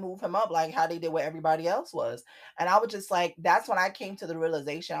didn't move him up like how they did what everybody else was. And I was just like, that's when I came to the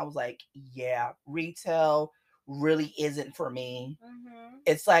realization. I was like, yeah, retail really isn't for me. Mm-hmm.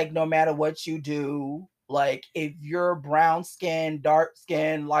 It's like no matter what you do, like if you're brown skin, dark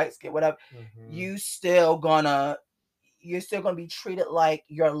skin, light skin, whatever, you're still gonna be treated like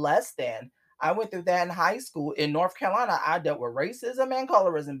you're less than. I went through that in high school. In North Carolina, I dealt with racism and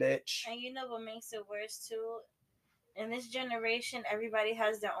colorism, bitch. And you know what makes it worse too? In this generation, everybody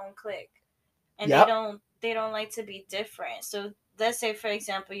has their own clique, and they don't like to be different. So let's say, for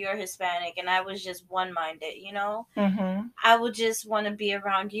example, you're Hispanic, and I was just one-minded. You know, I would just want to be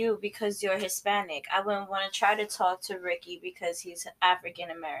around you because you're Hispanic. I wouldn't want to try to talk to Ricky because he's African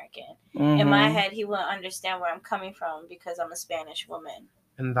American. In my head, he wouldn't understand where I'm coming from because I'm a Spanish woman.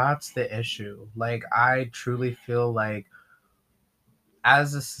 And that's the issue. Like, I truly feel like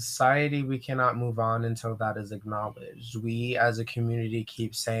as a society, we cannot move on until that is acknowledged. We as a community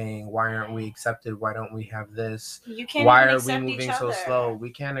keep saying, why aren't we accepted? Why don't we have this? Why are we moving so slow? We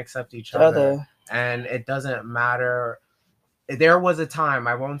can't accept each other. And it doesn't matter. There was a time,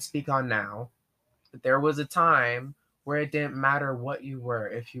 I won't speak on now, but there was a time where it didn't matter what you were.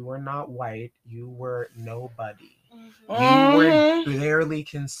 If you were not white, you were nobody. You were barely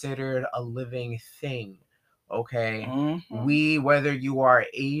considered a living thing. Okay, whether you are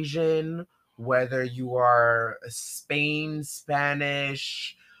Asian, whether you are Spain,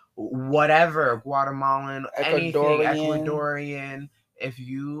 Spanish, whatever, Guatemalan, anything, Ecuadorian, if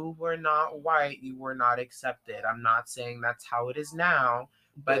you were not white, you were not accepted. I'm not saying that's how it is now,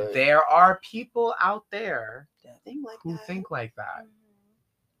 but there are people out there who think like that.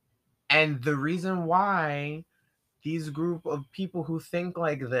 And the reason why these group of people who think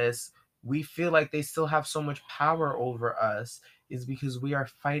like this, we feel like they still have so much power over us, is because we are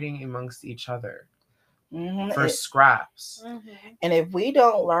fighting amongst each other for scraps. And if we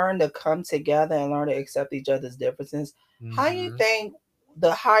don't learn to come together and learn to accept each other's differences, how you think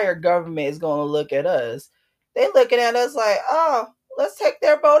the higher government is going to look at us? They're looking at us like, oh, let's take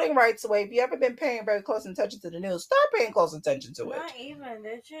their voting rights away. If you ever been paying very close attention to the news, start paying close attention to it. Not even.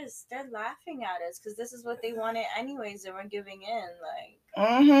 They're laughing at us because this is what they wanted anyways, and we're giving in.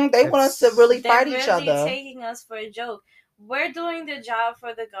 Like, they want us to really fight each other. They're really taking us for a joke. We're doing the job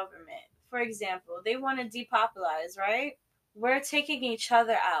for the government. For example, they want to depopularize, right? We're taking each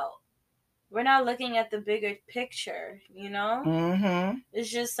other out. We're not looking at the bigger picture, you know? It's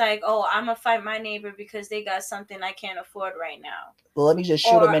just like, oh, I'm going to fight my neighbor because they got something I can't afford right now. Well, let me just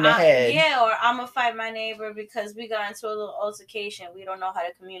shoot them in the head. Yeah, or I'm going to fight my neighbor because we got into a little altercation. We don't know how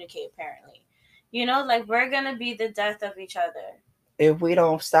to communicate, apparently. You know, like, we're going to be the death of each other. If we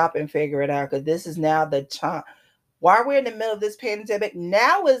don't stop and figure it out, because this is now the time. While we're in the middle of this pandemic,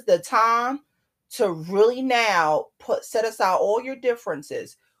 now is the time to really now set aside all your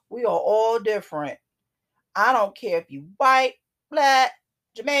differences. We are all different. I don't care if you white, black,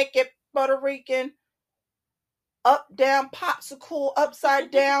 Jamaican, Puerto Rican, up, down, popsicle,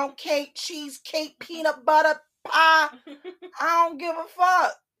 upside down, cake, cheesecake, peanut butter, pie. I don't give a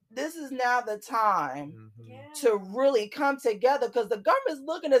fuck. This is now the time to really come together because the government's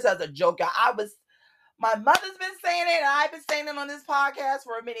looking at us as a joke. My mother's been saying it, and I've been saying it on this podcast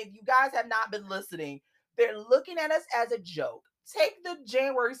for a minute. If you guys have not been listening, they're looking at us as a joke. Take the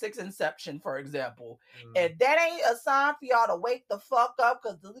January 6th inception, for example. If that ain't a sign for y'all to wake the fuck up,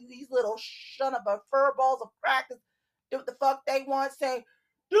 because these little son of a fur balls of practice do what the fuck they want, saying,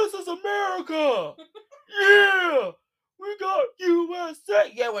 this is America. Yeah, we got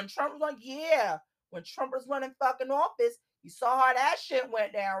USA. Yeah, when Trump was when Trump was running fucking office, you saw how that shit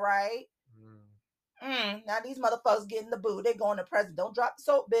went down, right? Now these motherfuckers getting the boo. They going to president. Don't drop the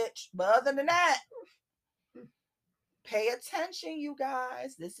soap, bitch. But other than that, pay attention, you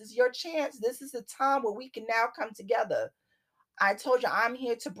guys. This is your chance. This is the time where we can now come together. I told you I'm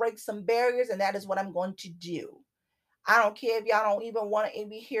here to break some barriers, and that is what I'm going to do. I don't care if y'all don't even want to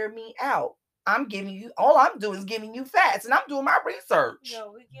even hear me out. I'm giving you, all I'm doing is giving you facts, and I'm doing my research.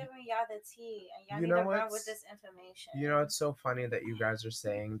 Yo, we're giving y'all the tea, and y'all need to run with this information. You know, it's so funny that you guys are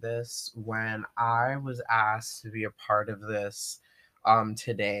saying this. When I was asked to be a part of this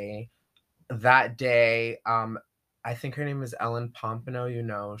today. That day, I think her name is Ellen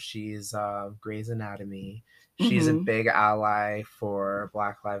Pompano. She's Grey's Anatomy. She's a big ally for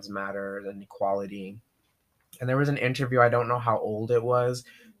Black Lives Matter and equality. And there was an interview, I don't know how old it was,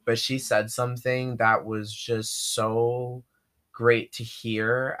 but she said something that was just so great to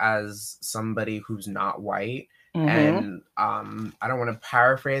hear as somebody who's not white. And I don't want to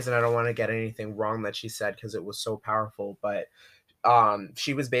paraphrase and I don't want to get anything wrong that she said because it was so powerful, but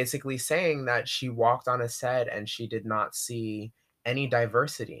she was basically saying that she walked on a set and she did not see any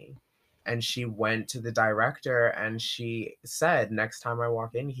diversity. And she went to the director and she said, next time I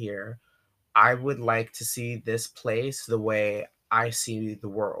walk in here, I would like to see this place the way I see the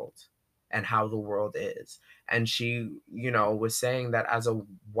world and how the world is. And she, was saying that as a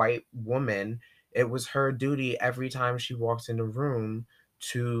white woman, it was her duty every time she walked in a room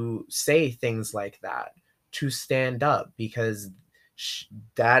to say things like that, to stand up, because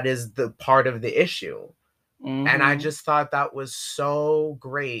that is the part of the issue. And I just thought that was so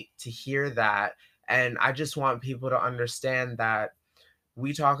great to hear that. And I just want people to understand that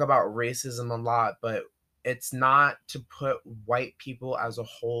we talk about racism a lot, but it's not to put white people as a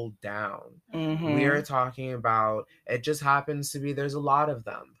whole down. We're talking about, it just happens to be there's a lot of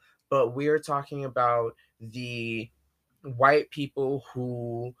them, but we're talking about the white people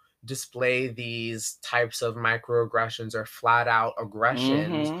who display these types of microaggressions or flat out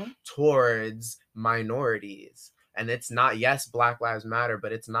aggressions towards minorities. And it's not, yes, Black Lives Matter,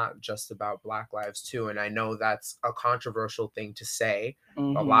 but it's not just about Black lives too. And I know that's a controversial thing to say. A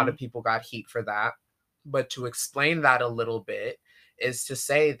lot of people got heat for that. But to explain that a little bit is to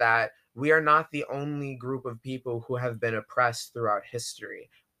say that we are not the only group of people who have been oppressed throughout history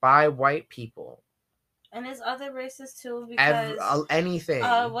by white people. And there's other races too, because anything.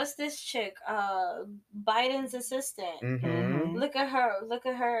 What's this chick? Biden's assistant. Look at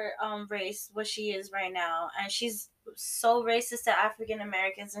her race, what she is right now, and she's so racist to African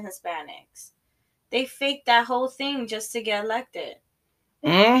Americans and Hispanics. They faked that whole thing just to get elected.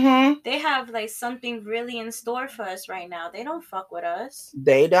 They have like something really in store for us right now. They don't fuck with us.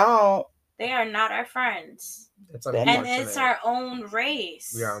 They don't. They are not our friends. It's and it's our own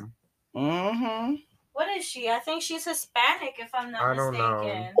race. Yeah. What is she? I think she's Hispanic, if I'm not mistaken. I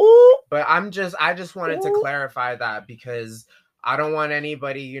don't know. But I just wanted to clarify that because I don't want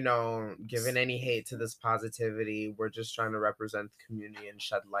anybody, giving any hate to this positivity. We're just trying to represent the community and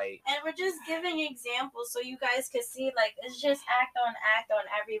shed light. And we're just giving examples so you guys can see, like, it's just act on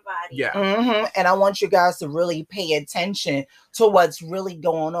everybody. Yeah. And I want you guys to really pay attention to what's really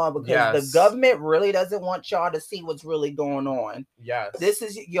going on, because the government really doesn't want y'all to see what's really going on. Yes. This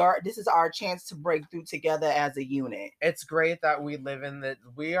is our chance to break through together as a unit. It's great that we live in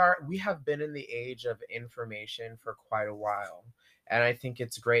we have been in the age of information for quite a while. And I think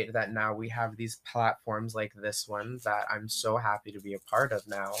it's great that now we have these platforms like this one that I'm so happy to be a part of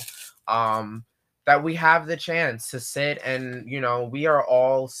now. That we have the chance to sit and, we are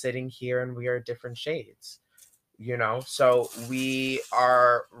all sitting here and we are different shades, so we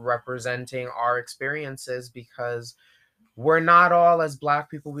are representing our experiences because we're not all, as Black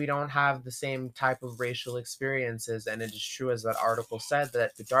people, we don't have the same type of racial experiences. And it is true, as that article said,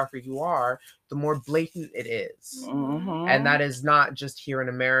 that the darker you are, the more blatant it is. And that is not just here in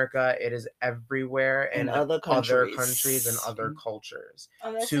America, it is everywhere in other countries and other cultures.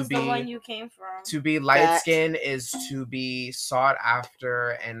 This is the one you came from. To be light skinned is to be sought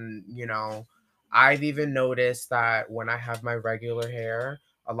after. And, I've even noticed that when I have my regular hair,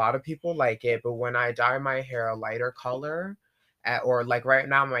 a lot of people like it, but when I dye my hair a lighter color, or like right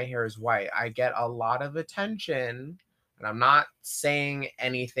now my hair is white, I get a lot of attention. And I'm not saying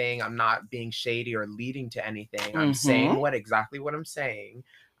anything, I'm not being shady or leading to anything. I'm saying exactly what I'm saying.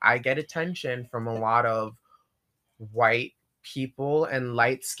 I get attention from a lot of white people and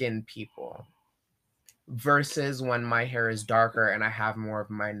light-skinned people. Versus when my hair is darker and I have more of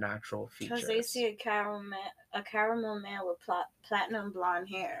my natural features. Because they see a caramel man with platinum blonde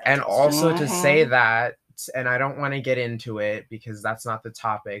hair. And also to say that, and I don't want to get into it because that's not the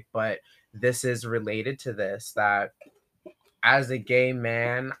topic, but this is related to this, that as a gay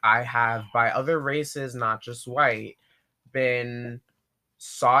man, I have, by other races, not just white, been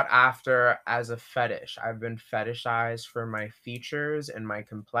sought after as a fetish. I've been fetishized for my features and my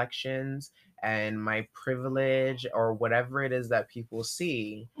complexions and my privilege, or whatever it is that people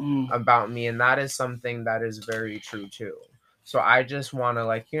see about me. And that is something that is very true too. So I just want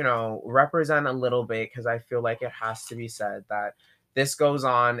to represent a little bit, because I feel like it has to be said that this goes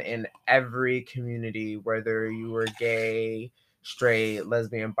on in every community, whether you were gay, straight,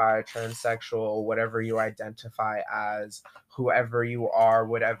 lesbian, bi, transsexual, whatever you identify as, whoever you are,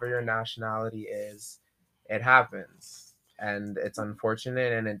 whatever your nationality is, it happens. And it's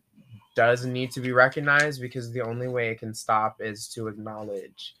unfortunate, and it does need to be recognized, because the only way it can stop is to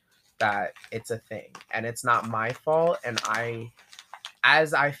acknowledge that it's a thing. And it's not my fault. And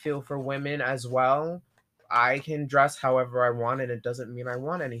as I feel for women as well, I can dress however I want, and it doesn't mean I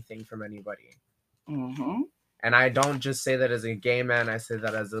want anything from anybody. Mm-hmm. And I don't just say that as a gay man, I say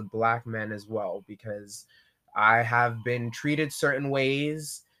that as a black man as well, because I have been treated certain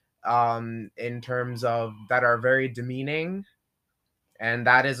ways in terms of that are very demeaning, and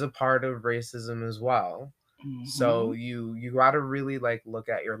that is a part of racism as well. Mm-hmm. So you got to really like look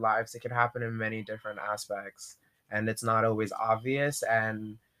at your lives. It can happen in many different aspects, and it's not always obvious.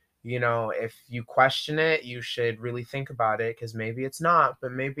 And you know, if you question it, you should really think about it, because maybe it's not,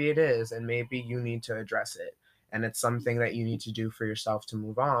 but maybe it is, and maybe you need to address it. And it's something that you need to do for yourself to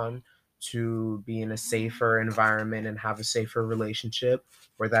move on, to be in a safer environment and have a safer relationship,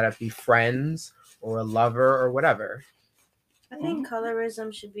 whether that be friends or a lover or whatever. I think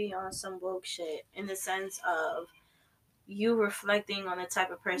colorism should be on some woke shit, in the sense of you reflecting on the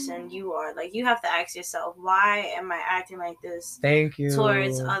type of person you are. Like, you have to ask yourself, why am I acting like this? Thank you.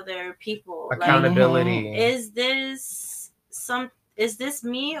 Towards other people. Accountability. Like, is this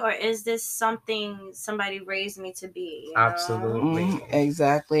me, or is this something somebody raised me to be? You know? Absolutely.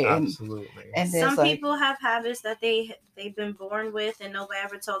 Exactly. Absolutely. And some people have habits that they've been born with, and nobody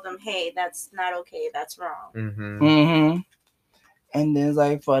ever told them, hey, that's not okay, that's wrong. Mm-hmm. Mm-hmm. And then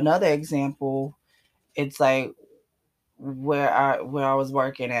like, for another example, it's like where I was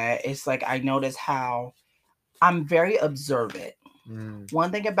working at, it's like I noticed how I'm very observant.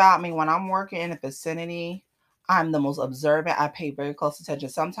 One thing about me, when I'm working in a vicinity, I'm the most observant. I pay very close attention.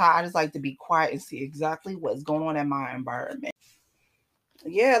 Sometimes I just like to be quiet and see exactly what's going on in my environment.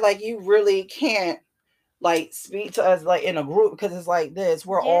 Yeah, like you really can't like speak to us like in a group, because it's like this.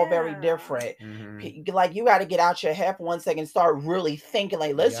 We're all very different. Mm-hmm. Like you got to get out your head for 1 second and start really thinking.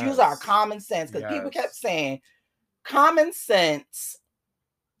 Like, let's use our common sense, because people kept saying common sense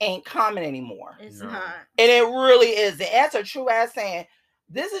ain't common anymore. It's not. And it really isn't. That's a true ass saying.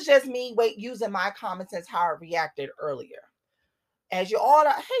 This is just me using my common sense, how I reacted earlier. As you all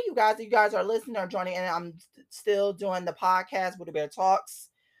are, hey, you guys are listening or joining, and I'm still doing the podcast with the Bear Talks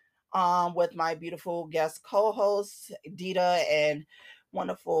with my beautiful guest co-hosts, Dita and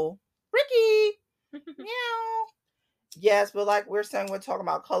wonderful Ricky. Meow. Yes, but like we're saying, we're talking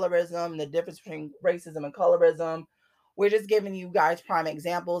about colorism, the difference between racism and colorism. We're just giving you guys prime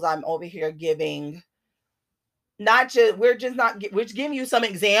examples. I'm over here giving we're just giving you some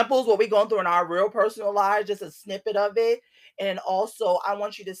examples, what we're going through in our real personal lives, just a snippet of it. And also I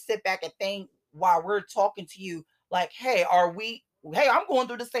want you to sit back and think while we're talking to you, like, hey, I'm going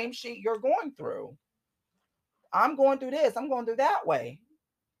through the same shit you're going through. I'm going through this, I'm going through that way.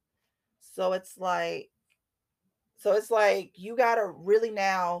 So it's like you gotta really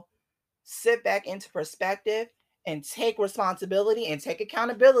now sit back into perspective and take responsibility and take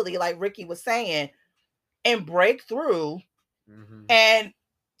accountability, like Ricky was saying, and break through and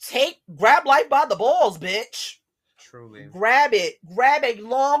grab life by the balls, bitch. Truly. Grab a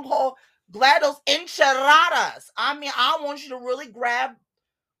long haul, grab those enchiladas. I mean, I want you to really grab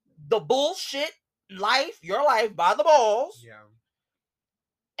the bullshit your life by the balls. Yeah.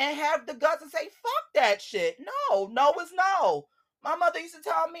 And have the guts and say, fuck that shit. No is no. My mother used to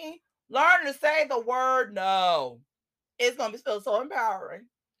tell me, learn to say the word no. It's going to feel so empowering.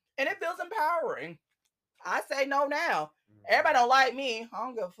 And it feels empowering. I say no now. Everybody don't like me. I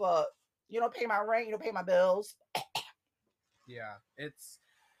don't give a fuck. You don't pay my rent. You don't pay my bills. Yeah.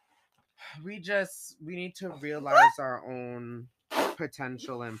 We need to realize our own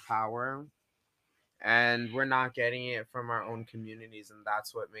potential and power. And we're not getting it from our own communities, and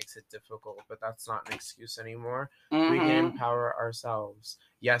that's what makes it difficult. But that's not an excuse anymore. We can empower ourselves.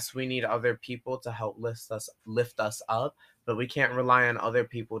 Yes, we need other people to help lift us up, but we can't rely on other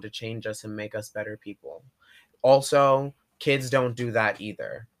people to change us and make us better people. Also, kids don't do that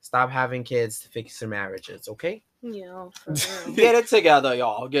either. Stop having kids to fix your marriages, okay? Yeah. Get it together,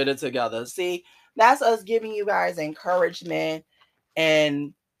 y'all. Get it together. See, that's us giving you guys encouragement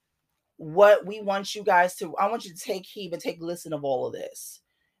and what we want you guys to. I want you to take heed and take listen of all of this,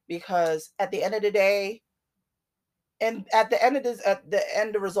 because at the end of the day, and at the end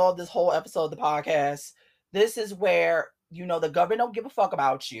of result of this whole episode of the podcast, this is where the government don't give a fuck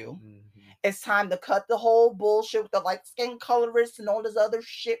about you. It's time to cut the whole bullshit with the light skin colorists and all this other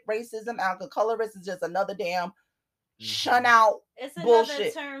shit, racism. Colorist is just another damn shun out It's bullshit.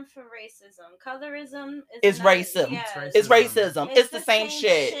 another term for racism. Colorism is racism. Yes. It's racism. It's the same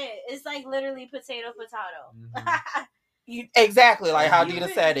shit. It's like literally potato. Exactly, like how Dita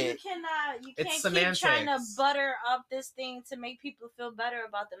said You it. can't keep trying to butter up this thing to make people feel better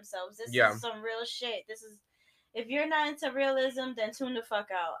about themselves. This is some real shit. If you're not into realism, then tune the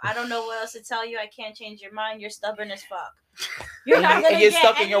fuck out. I don't know what else to tell you. I can't change your mind. You're stubborn as fuck. You're not gonna get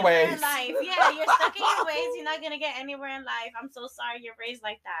stuck in your ways. In life. Yeah, you're stuck in your ways. You're not gonna get anywhere in life. I'm so sorry you're raised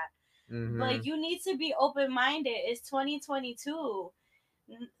like that. But you need to be open-minded. It's 2022.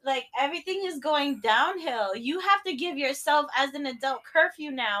 Like, everything is going downhill. You have to give yourself, as an adult, curfew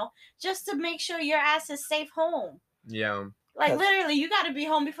now just to make sure your ass is safe home. Yeah. Like, literally, you got to be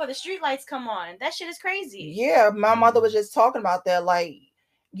home before the street lights come on. That shit is crazy. Yeah, my mother was just talking about that. Like,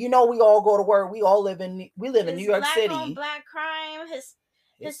 we all go to work. We all live in New York City. Black on black crime,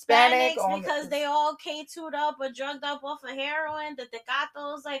 Hispanics, because they all K2'd up or drugged up off of heroin. The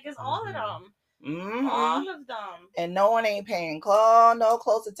Tecatos, like, it's all of them. All of them. And no one ain't paying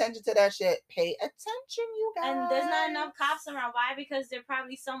close attention to that shit. Pay attention, you guys. And there's not enough cops around. Why? Because they're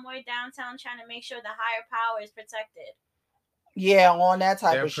probably somewhere downtown trying to make sure the higher power is protected. Yeah, on that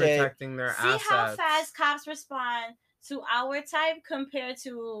type of shit. They're protecting their assets. See how fast cops respond to our type compared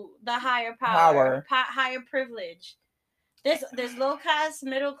to the higher power. Higher privilege. There's low class,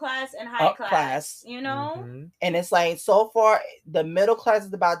 middle class, and high class. You know? And it's like, so far, the middle class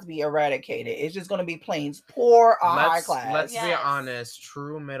is about to be eradicated. It's just going to be plain poor or high class. Let's be honest.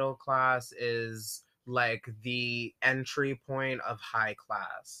 True middle class is like the entry point of high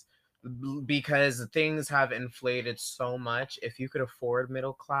class. Because things have inflated so much. If you could afford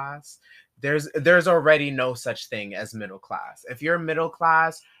middle class, there's already no such thing as middle class. If you're middle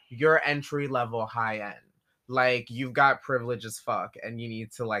class, you're entry level high end. Like, you've got privilege as fuck, and you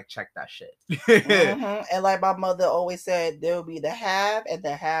need to, like, check that shit. And like my mother always said, there will be the have and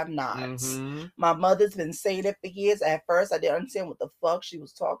the have-nots. My mother's been saying it for years. At first, I didn't understand what the fuck she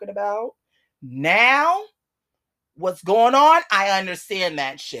was talking about. Now, what's going on, I understand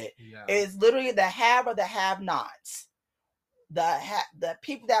that shit. Yeah. It's literally the have or the have-nots. The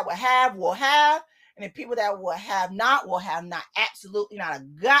people that will have, and the people that will have not absolutely not a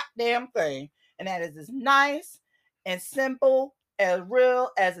goddamn thing. And that is as nice and simple, as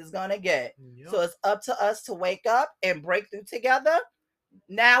real as it's gonna get. Yep. So it's up to us to wake up and break through together.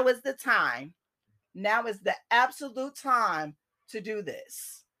 Now is the time. Now is the absolute time to do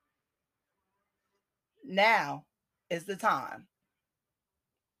this. Now is the time.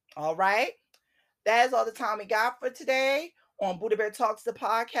 All right. That is all the time we got for today on Buddha Bear Talks, the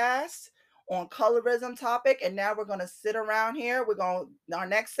podcast, on colorism topic. And now we're going to sit around here. Our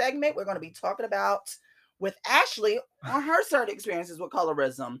next segment, we're going to be talking about with Ashley on her certain experiences with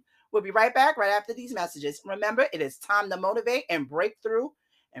colorism. We'll be right back right after these messages. Remember, it is time to motivate and break through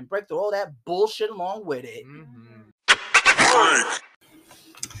all that bullshit along with it.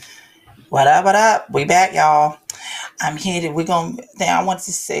 What up? We back, y'all. I'm here I want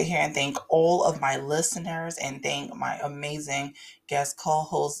to sit here and thank all of my listeners and thank my amazing guest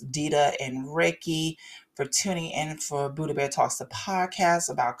co-hosts Dita and Ricky for tuning in for Buddha Bear Talks, the podcast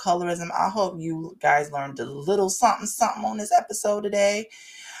about colorism. I hope you guys learned a little something on this episode today.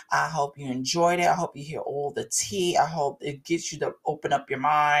 I hope you enjoyed it. I hope you hear all the tea. I hope it gets you to open up your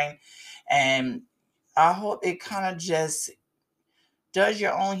mind. And I hope it kind of just does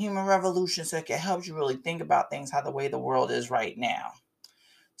your own human revolution so it can help you really think about things, how the way the world is right now.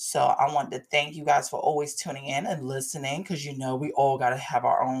 So I want to thank you guys for always tuning in and listening, because we all got to have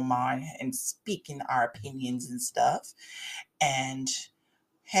our own mind and speaking our opinions and stuff. And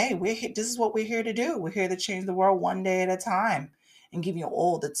hey, this is what we're here to do. We're here to change the world one day at a time and give you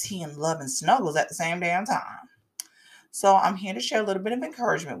all the tea and love and snuggles at the same damn time. So I'm here to share a little bit of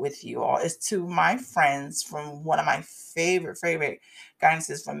encouragement with you all. It's to my friends from one of my favorite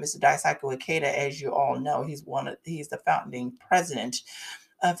guidances from Mr. Daisaku Ikeda. As you all know, he's the founding president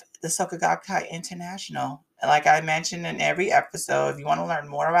of the Soka Gakkai International. And like I mentioned in every episode, if you want to learn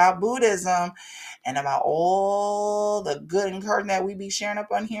more about Buddhism and about all the good encouragement that we be sharing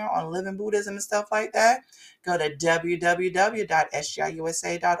up on here on living Buddhism and stuff like that, go to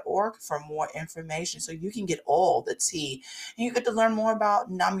www.sgiusa.org for more information so you can get all the tea. And you get to learn more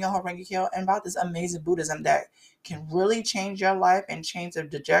about Nam-myoho Renge-kyo and about this amazing Buddhism that can really change your life and change the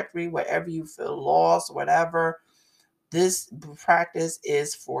trajectory wherever you feel lost, whatever. This practice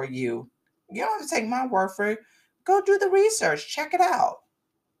is for you. You don't have to take my word for it. Go do the research. Check it out.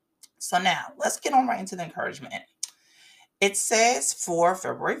 So now, let's get on right into the encouragement. It says for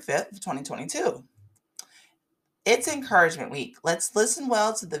February 5th, 2022. It's Encouragement Week. Let's listen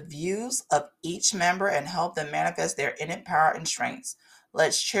well to the views of each member and help them manifest their innate power and strengths.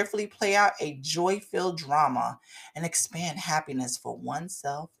 Let's cheerfully play out a joy-filled drama and expand happiness for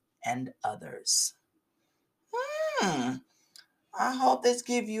oneself and others. I hope this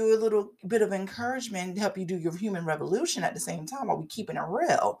give you a little bit of encouragement and help you do your human revolution at the same time while we keeping it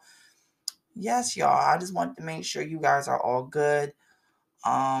real. Yes, y'all. I just want to make sure you guys are all good.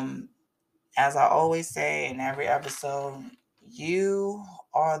 As I always say in every episode, you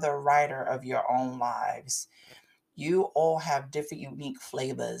are the writer of your own lives. You all have different, unique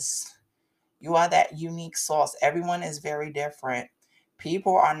flavors. You are that unique sauce. Everyone is very different.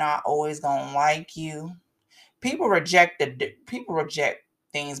 People are not always gonna like you. People reject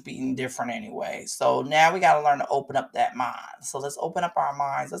things being different anyway. So now we got to learn to open up that mind. So let's open up our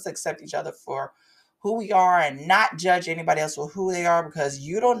minds. Let's accept each other for who we are and not judge anybody else for who they are, because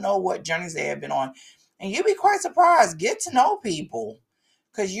you don't know what journeys they have been on. And you'd be quite surprised. Get to know people,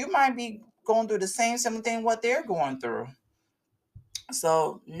 because you might be going through the same similar thing what they're going through.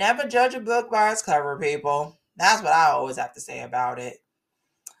 So never judge a book by its cover, people. That's what I always have to say about it.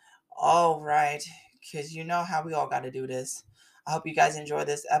 All right, because you know how we all got to do this. I hope you guys enjoy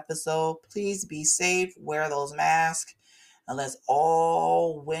this episode. Please be safe, wear those masks, and let's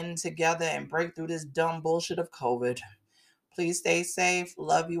all win together and break through this dumb bullshit of COVID. Please stay safe.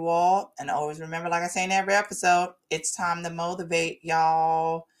 Love you all. And always remember, like I say in every episode, it's time to motivate,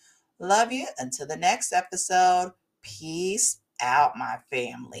 y'all. Love you. Until the next episode. Peace out, my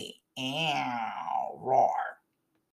family. And roar.